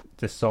have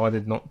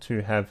decided not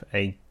to have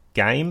a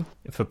game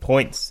for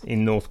points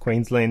in North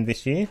Queensland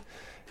this year,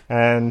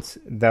 and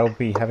they'll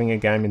be having a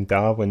game in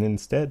Darwin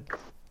instead.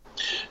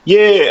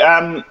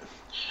 Yeah,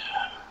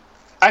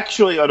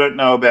 actually, I don't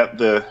know about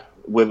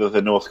whether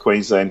the North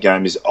Queensland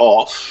game is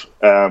off.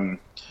 I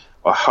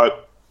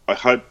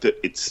hope that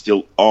it's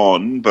still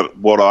on, but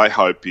what I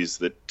hope is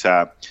that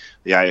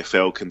the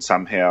AFL can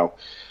somehow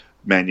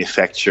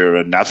manufacture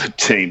another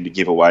team to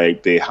give away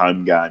their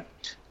home game,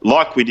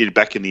 like we did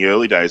back in the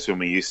early days when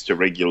we used to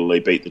regularly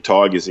beat the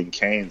Tigers in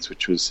Cairns,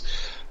 which was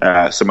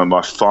some of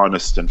my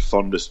finest and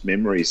fondest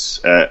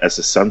memories as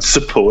a Suns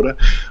supporter.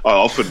 I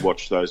often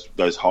watch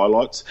those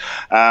highlights.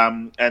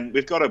 And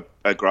we've got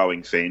a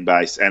growing fan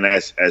base, and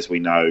as we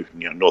know,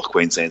 North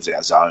Queensland's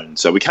our zone,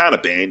 so we can't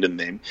abandon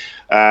them.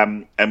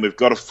 And we've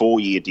got a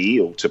 4-year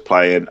deal to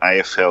play an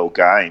AFL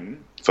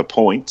game for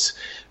points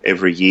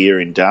every year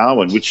in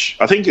Darwin, which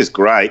I think is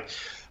great.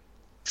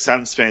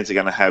 Suns fans are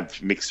going to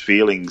have mixed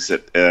feelings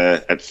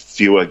at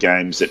fewer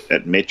games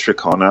at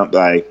Metricon, aren't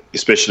they?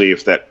 Especially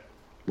if that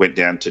went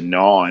down to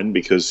 9,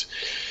 because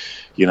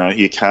you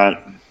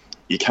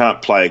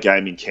can't play a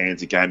game in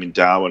Cairns, a game in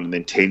Darwin, and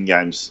then 10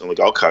 games on the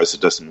Gold Coast. It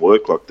doesn't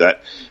work like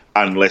that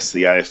unless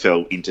the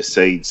AFL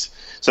intercedes.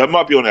 So it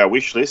might be on our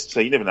wish list.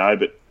 So you never know,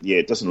 but yeah,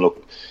 it doesn't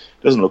look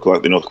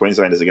like the North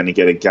Queenslanders are going to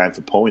get a game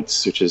for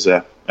points, which is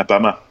a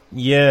bummer.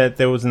 Yeah,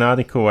 there was an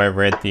article I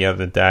read the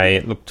other day.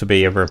 It looked to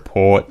be a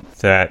report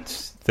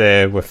that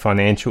there were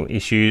financial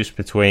issues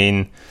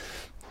between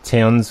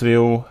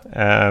Townsville,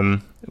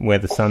 where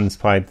the Suns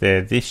played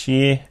there this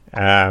year.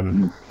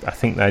 I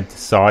think they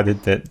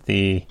decided that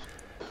the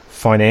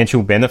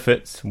financial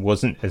benefits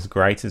wasn't as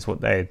great as what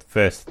they had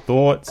first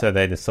thought, so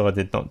they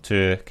decided not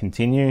to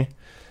continue.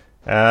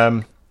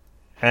 And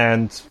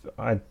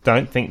I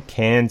don't think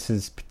Cairns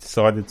has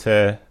decided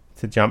to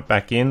jump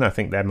back in. I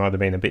think they might have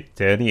been a bit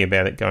dirty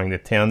about it going to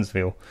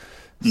Townsville.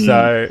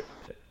 So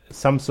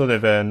some sort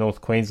of a North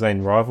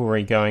Queensland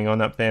rivalry going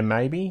on up there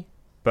maybe,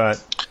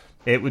 but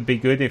it would be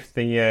good if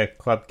the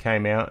club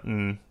came out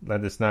and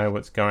let us know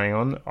what's going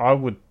on. I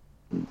would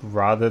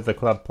rather the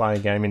club play a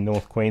game in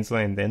North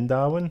Queensland than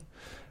Darwin,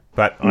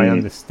 but I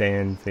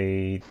understand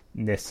the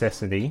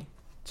necessity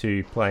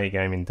to play a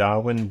game in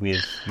Darwin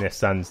with their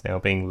Suns now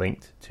being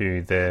linked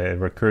to the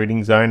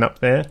recruiting zone up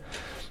there.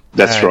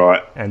 That's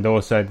right. And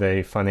also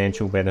the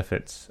financial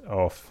benefits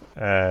of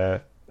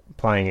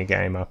playing a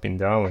game up in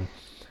Darwin.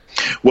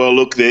 Well,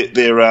 look,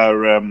 there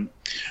are,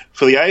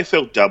 for the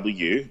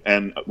AFLW,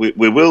 and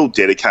we will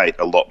dedicate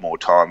a lot more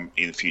time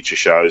in future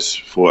shows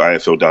for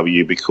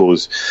AFLW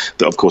because,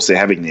 of course, they're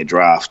having their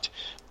draft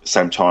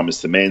same time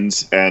as the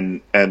men's,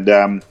 and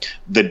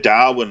the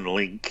Darwin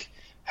link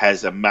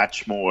has a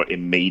much more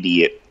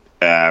immediate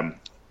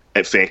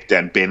effect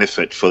and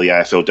benefit for the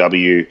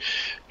AFLW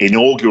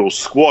inaugural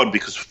squad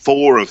because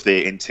 4 of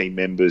their NT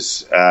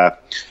members are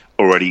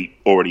already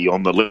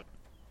on the list.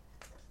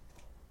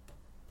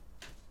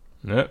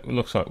 No, it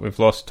looks like we've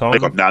lost Tom.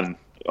 They've got none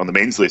on the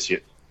men's list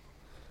yet.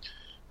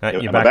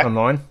 You're back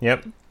online?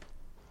 Yep.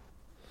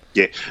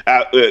 Yeah.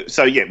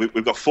 So,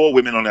 we've got 4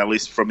 women on our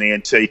list from the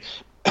NT.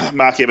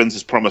 Mark Evans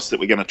has promised that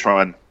we're going to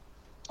try and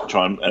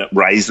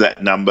raise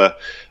that number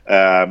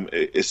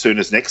as soon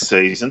as next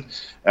season,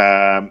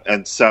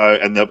 and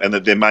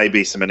that there may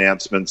be some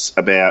announcements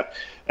about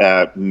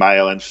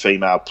male and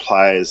female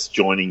players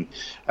joining.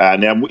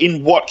 Now,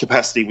 in what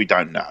capacity we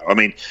don't know. I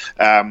mean,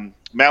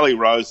 Mally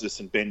Roses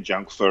and Ben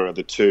Junkfer are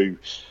the 2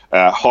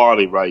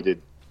 highly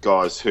rated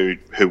guys who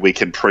we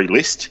can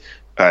pre-list,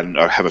 and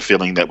I have a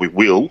feeling that we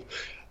will.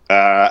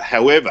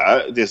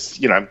 However, there's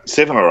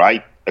 7 or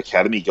 8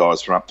 academy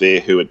guys from up there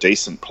who are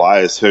decent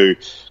players who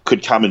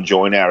could come and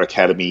join our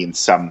academy in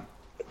some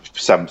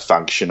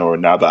function or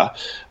another,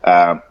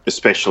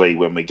 especially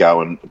when we go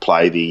and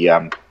play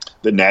the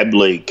NAB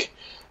League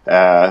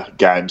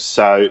games.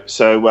 So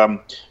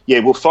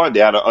we'll find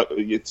out.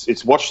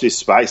 It's watch this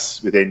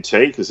space with NT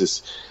because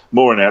there's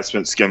more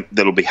announcements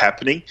that'll be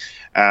happening,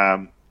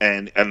 and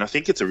I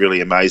think it's a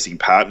really amazing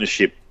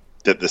partnership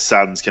that the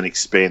Suns can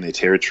expand their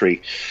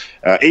territory,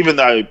 even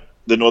though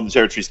the Northern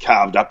Territory is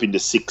carved up into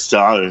 6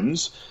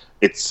 zones.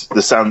 It's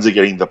the Suns are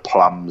getting the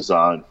plum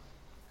zone.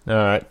 All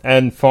right,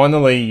 and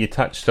finally, you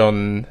touched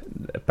on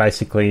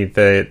basically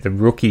the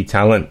rookie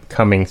talent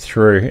coming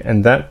through,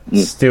 and that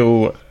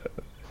still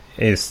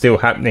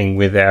happening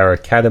with our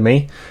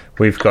academy.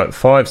 We've got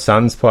 5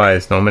 Suns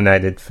players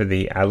nominated for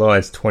the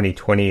Allies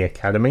 2020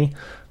 Academy,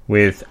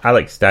 with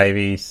Alex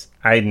Davies,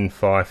 Aidan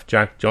Fife,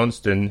 Jack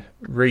Johnston,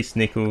 Reece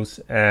Nichols,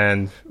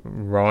 and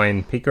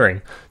Ryan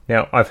Pickering.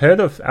 Now, I've heard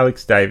of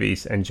Alex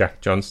Davies and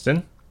Jack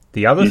Johnston.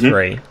 The other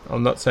three,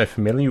 I'm not so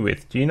familiar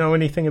with. Do you know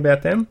anything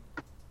about them?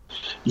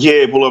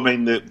 Yeah, well, I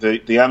mean,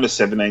 the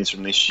under-17s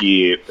from this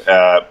year,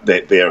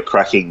 they're a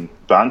cracking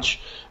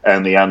bunch,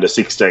 and the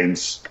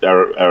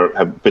under-16s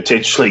have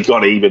potentially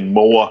got even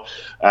more.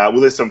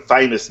 There's some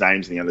famous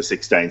names in the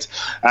under-16s,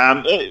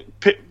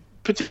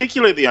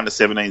 particularly the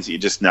under-17s that you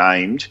just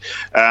named.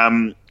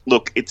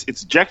 Look,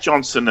 it's Jack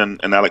Johnson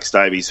and Alex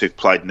Davies who've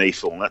played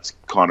NEAFL, and that's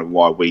kind of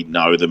why we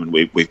know them and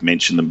we've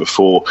mentioned them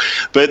before.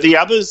 But the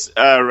others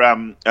are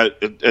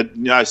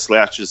no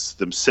slouches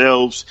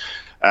themselves.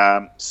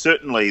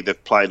 Certainly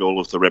they've played all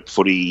of the rep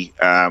footy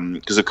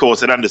because, of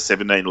course, at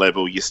under-17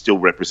 level you still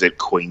represent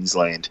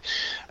Queensland.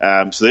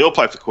 So they all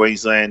play for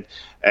Queensland,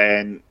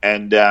 and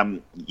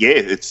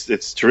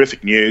it's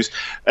terrific news.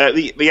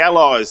 The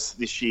Allies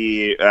this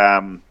year,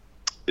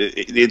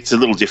 it's a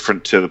little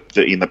different to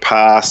in the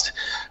past.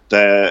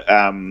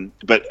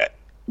 But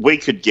we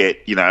could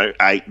get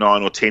 8,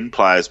 9, or 10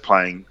 players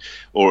playing,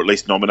 or at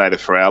least nominated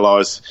for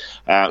Allies.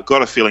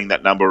 Got a feeling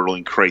that number will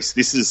increase.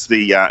 This is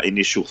the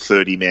initial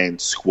 30-man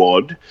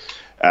squad.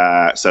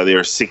 So there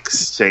are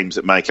 6 teams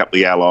that make up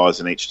the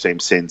Allies, and each team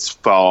sends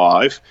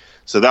 5.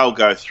 So they'll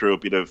go through a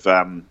bit of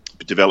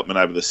development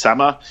over the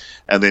summer,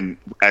 and then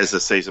as the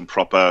season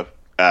proper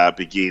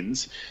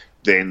begins,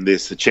 then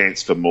there's the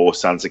chance for more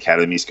Suns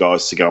Academies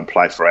guys to go and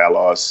play for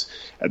Allies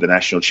at the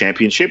national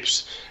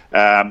championships.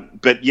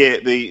 But yeah,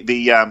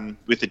 the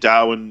with the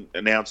Darwin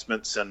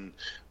announcements and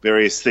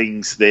various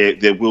things,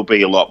 there will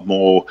be a lot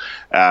more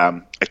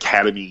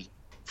academy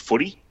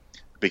footy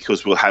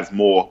because we'll have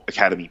more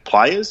academy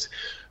players.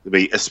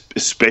 There'll be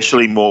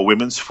especially more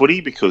women's footy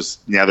because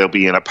now there'll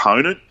be an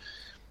opponent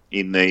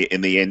in the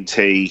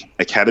NT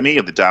Academy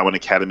of the Darwin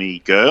Academy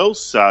girls.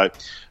 So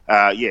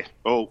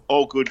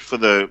all good for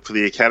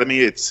the academy.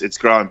 It's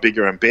growing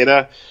bigger and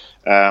better.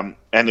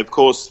 And of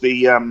course,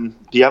 the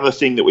other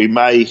thing that we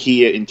may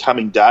hear in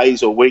coming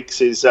days or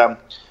weeks is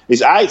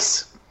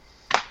Ace.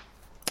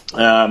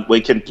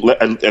 We can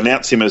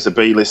announce him as a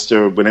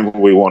B-lister whenever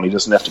we want. He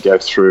doesn't have to go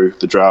through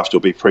the draft or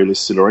be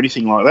pre-listed or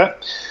anything like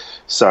that.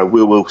 So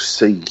we will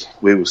see.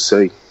 We will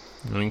see.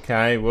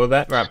 Okay, well,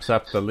 that wraps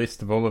up the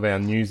list of all of our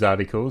news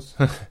articles.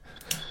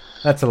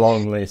 That's a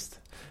long list.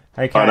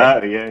 Okay. I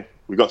know, yeah.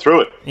 We got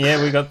through it.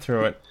 Yeah, we got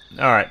through it.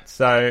 All right,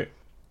 so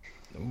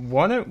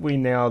why don't we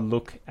now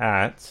look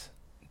at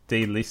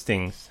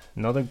delistings?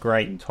 Not a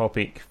great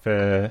topic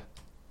for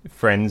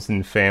friends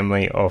and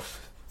family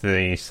of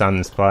the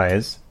Suns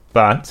players,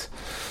 but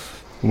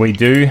we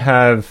do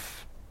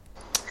have...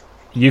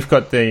 You've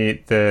got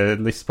the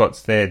list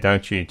spots there,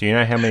 don't you? Do you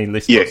know how many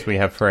list spots we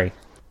have free?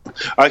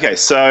 Okay,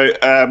 so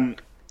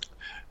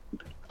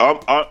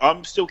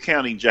I'm still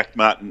counting Jack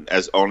Martin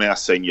as on our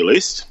senior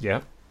list.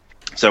 Yeah.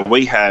 So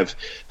we have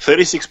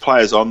 36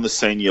 players on the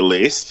senior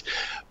list,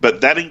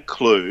 but that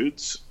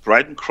includes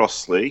Braden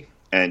Crossley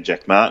and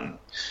Jack Martin.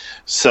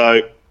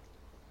 So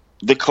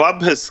the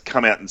club has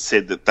come out and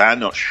said that they're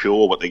not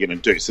sure what they're going to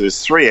do. So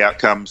there's 3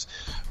 outcomes.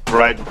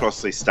 Braden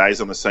Crossley stays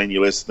on the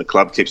senior list and the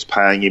club keeps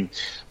paying him.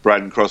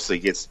 Braden Crossley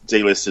gets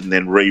delisted and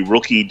then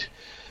re-rookied,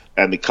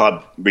 and the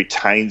club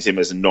retains him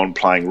as a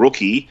non-playing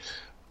rookie,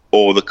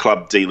 or the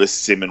club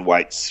delists him and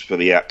waits for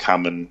the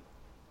outcome, and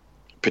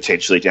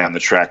potentially down the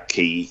track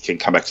he can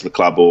come back to the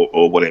club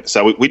or whatever.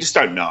 So we just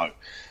don't know.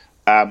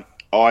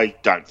 I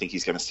don't think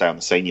he's going to stay on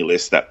the senior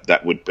list.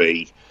 That would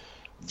be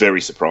very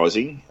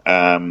surprising.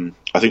 I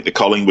think the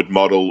Collingwood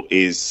model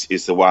is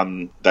the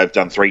one they've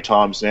done 3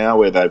 times now,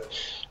 where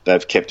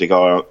they've kept a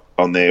guy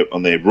on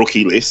their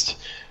rookie list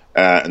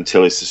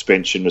until his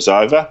suspension was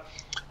over.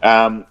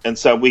 And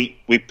so we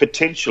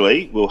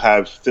potentially will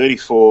have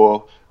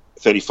 34,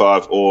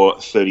 35 or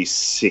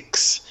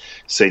 36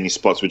 senior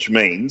spots, which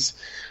means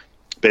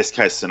best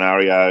case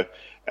scenario,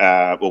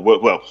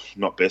 well,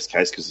 not best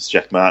case because it's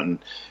Jack Martin,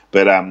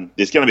 but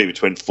there's going to be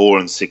between 4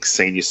 and 6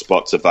 senior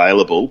spots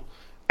available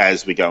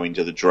as we go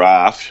into the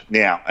draft.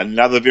 Now,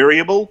 another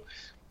variable,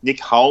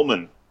 Nick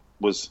Holman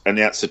was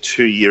announced a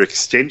 2-year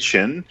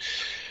extension.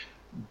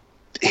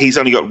 He's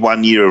only got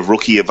 1 year of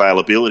rookie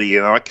availability,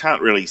 and I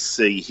can't really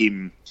see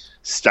him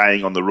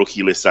staying on the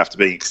rookie list after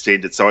being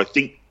extended. So I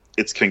think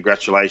it's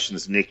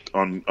congratulations, Nick,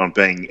 on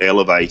being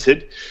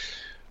elevated,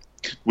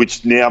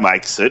 which now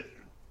makes it,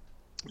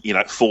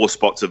 4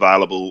 spots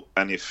available.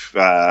 And if,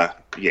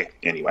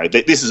 anyway,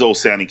 this is all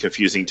sounding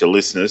confusing to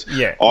listeners.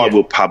 I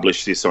will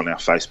publish this on our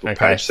Facebook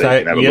page so you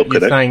can have a look at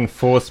it. You're saying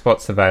 4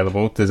 spots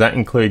available. Does that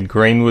include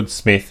Greenwood,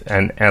 Smith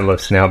and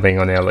Ellis now being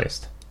on our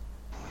list?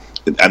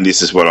 And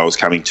this is what I was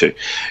coming to.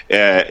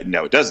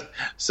 No, it doesn't.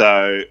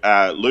 So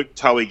Luke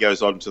Towie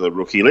goes on to the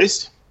rookie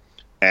list,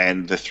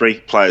 and the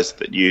 3 players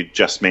that you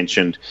just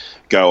mentioned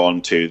go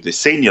on to the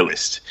senior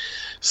list.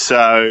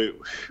 So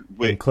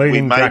we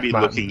may be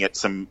looking at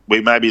some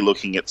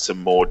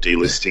more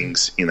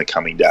delistings in the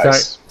coming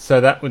days.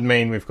 So that would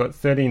mean we've got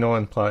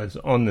 39 players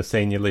on the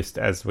senior list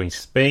as we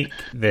speak.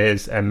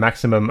 There's a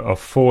maximum of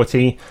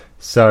 40.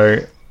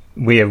 So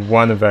we have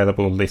one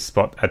available list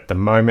spot at the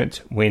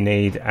moment. We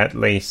need at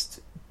least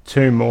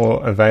 2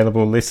 more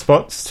available list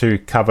spots to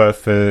cover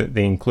for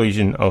the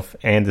inclusion of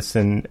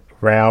Anderson,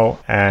 Rao,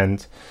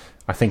 and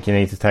I think you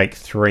need to take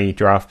 3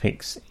 draft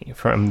picks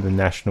from the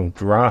national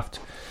draft.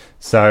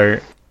 So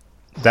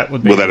that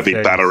would be... Well, that'll be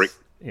Butterick.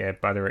 Yeah,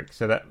 Butterick.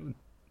 So that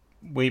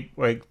we're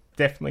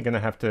definitely going to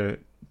have to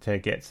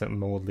get some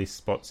more list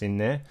spots in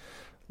there.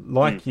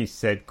 Like you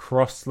said,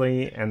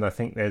 Crossley, and I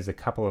think there's a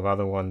couple of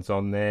other ones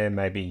on there,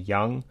 maybe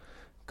Young,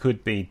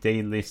 could be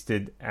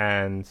delisted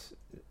and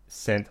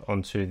sent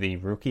onto the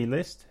rookie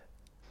list.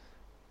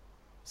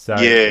 So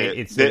yeah,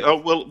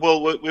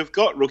 we've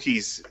got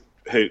rookies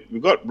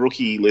we've got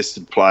rookie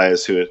listed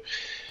players who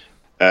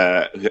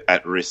are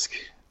at risk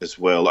as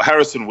well. Like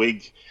Harrison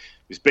Wigg,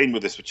 who's been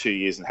with us for 2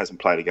 years and hasn't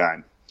played a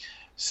game.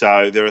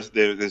 So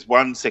there's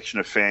one section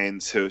of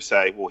fans who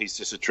say, well, he's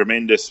just a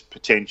tremendous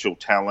potential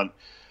talent.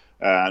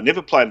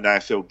 Never played an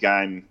AFL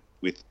game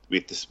with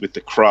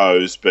the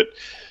Crows, but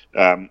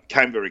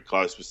came very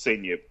close. Was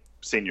senior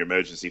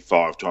emergency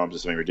 5 times or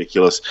something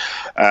ridiculous.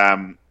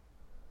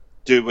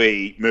 Do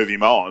we move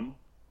him on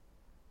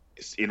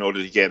in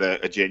order to get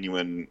a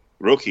genuine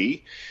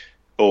rookie,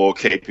 or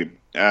keep him?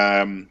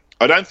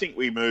 I don't think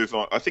we move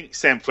on. I think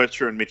Sam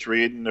Fletcher and Mitch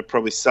Reardon are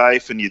probably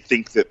safe, and you'd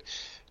think that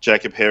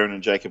Jacob Heron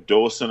and Jacob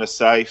Dawson are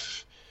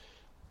safe.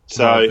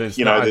 So, I there's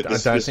don't think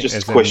just there's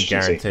any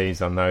questions.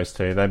 guarantees on those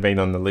two. They've been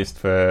on the list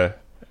for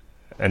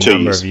a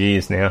number of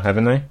years now,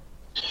 haven't they?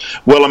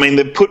 Well, I mean,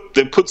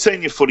 they've put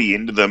senior footy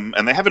into them,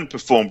 and they haven't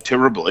performed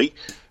terribly.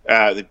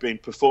 They've been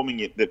performing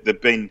it.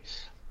 They've been.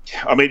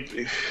 I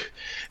mean,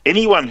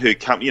 anyone who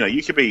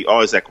you could be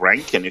Isaac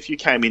Rankin if you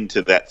came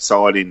into that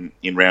side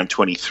in round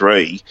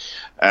 23,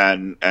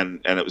 and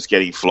it was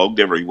getting flogged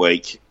every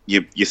week.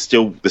 This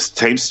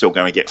team's still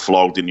going to get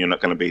flogged, and you're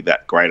not going to be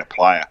that great a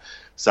player.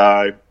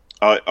 So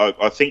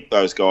I think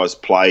those guys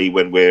play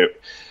when we're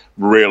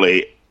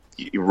really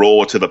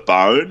raw to the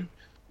bone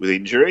with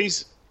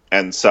injuries.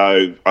 And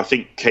so I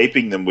think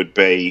keeping them would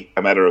be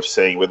a matter of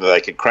seeing whether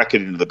they can crack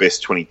it into the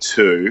best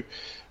 22,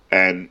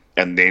 and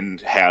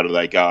then how do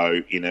they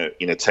go in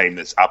a team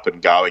that's up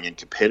and going and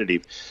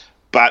competitive.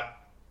 But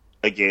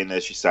again,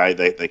 as you say,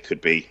 they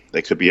could be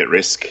at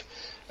risk.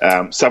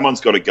 Someone's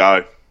got to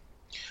go.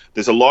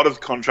 There's a lot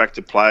of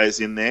contracted players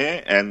in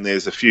there, and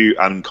there's a few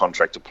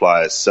uncontracted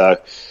players. So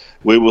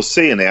we will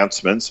see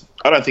announcements.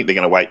 I don't think they're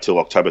going to wait till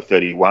October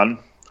 31.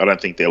 I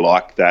don't think they're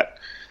like that.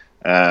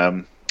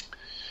 I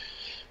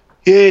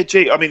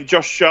mean,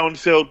 Josh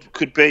Schoenfeld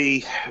could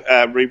be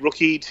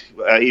re-rookied,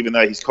 even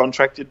though he's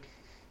contracted.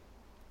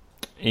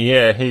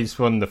 Yeah, he's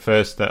one of the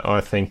first that I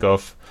think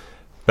of.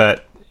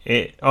 But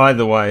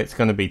either way, it's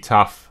going to be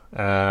tough.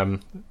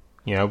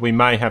 We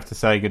may have to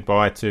say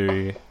goodbye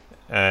to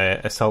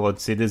a solid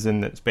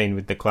citizen that's been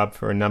with the club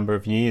for a number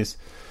of years.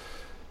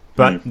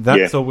 But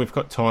that's all we've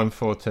got time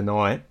for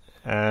tonight.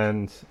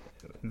 And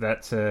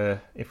that's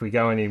if we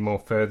go any more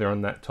further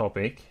on that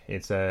topic,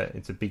 it's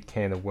a big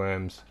can of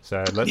worms.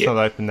 So let's not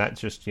open that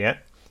just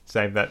yet.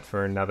 Save that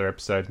for another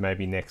episode,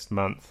 maybe next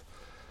month.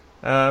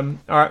 All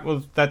right,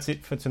 well, that's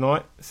it for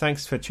tonight.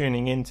 Thanks for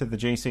tuning in to the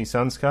GC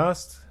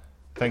Sunscast.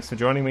 Thanks for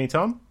joining me,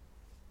 Tom.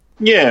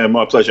 Yeah,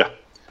 my pleasure.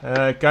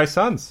 Go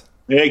Suns.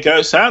 Yeah,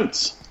 go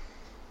Suns.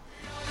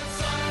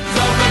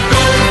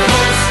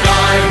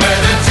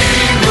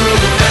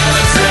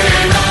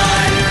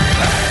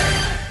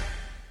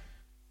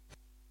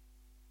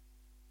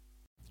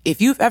 If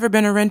you've ever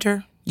been a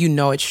renter, you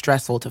know it's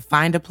stressful to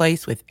find a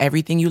place with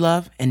everything you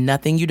love and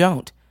nothing you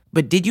don't.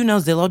 But did you know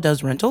Zillow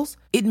does rentals?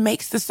 It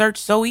makes the search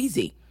so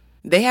easy.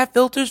 They have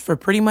filters for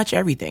pretty much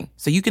everything,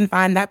 so you can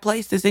find that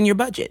place that's in your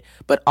budget,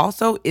 but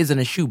also isn't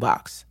a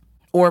shoebox.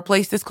 Or a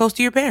place that's close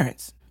to your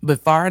parents,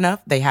 but far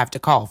enough they have to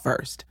call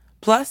first.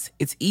 Plus,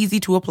 it's easy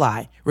to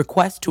apply,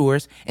 request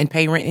tours, and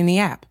pay rent in the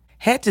app.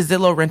 Head to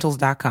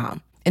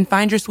ZillowRentals.com and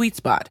find your sweet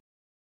spot.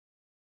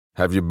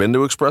 Have you been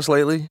to Express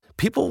lately?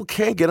 People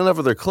can't get enough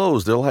of their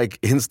clothes. They're like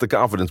instant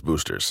confidence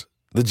boosters.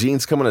 The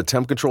jeans come in a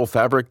temp control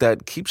fabric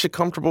that keeps you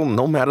comfortable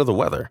no matter the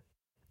weather.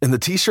 And the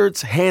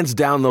t-shirts, hands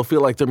down, they'll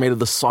feel like they're made of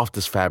the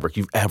softest fabric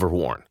you've ever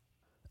worn.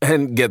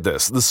 And get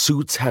this, the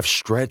suits have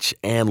stretch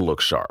and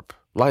look sharp.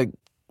 Like,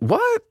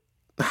 what?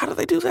 How do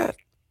they do that?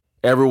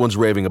 Everyone's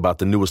raving about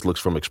the newest looks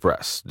from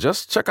Express.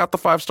 Just check out the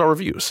 5-star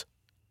reviews.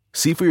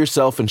 See for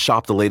yourself and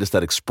shop the latest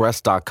at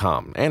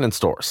express.com and in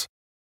stores.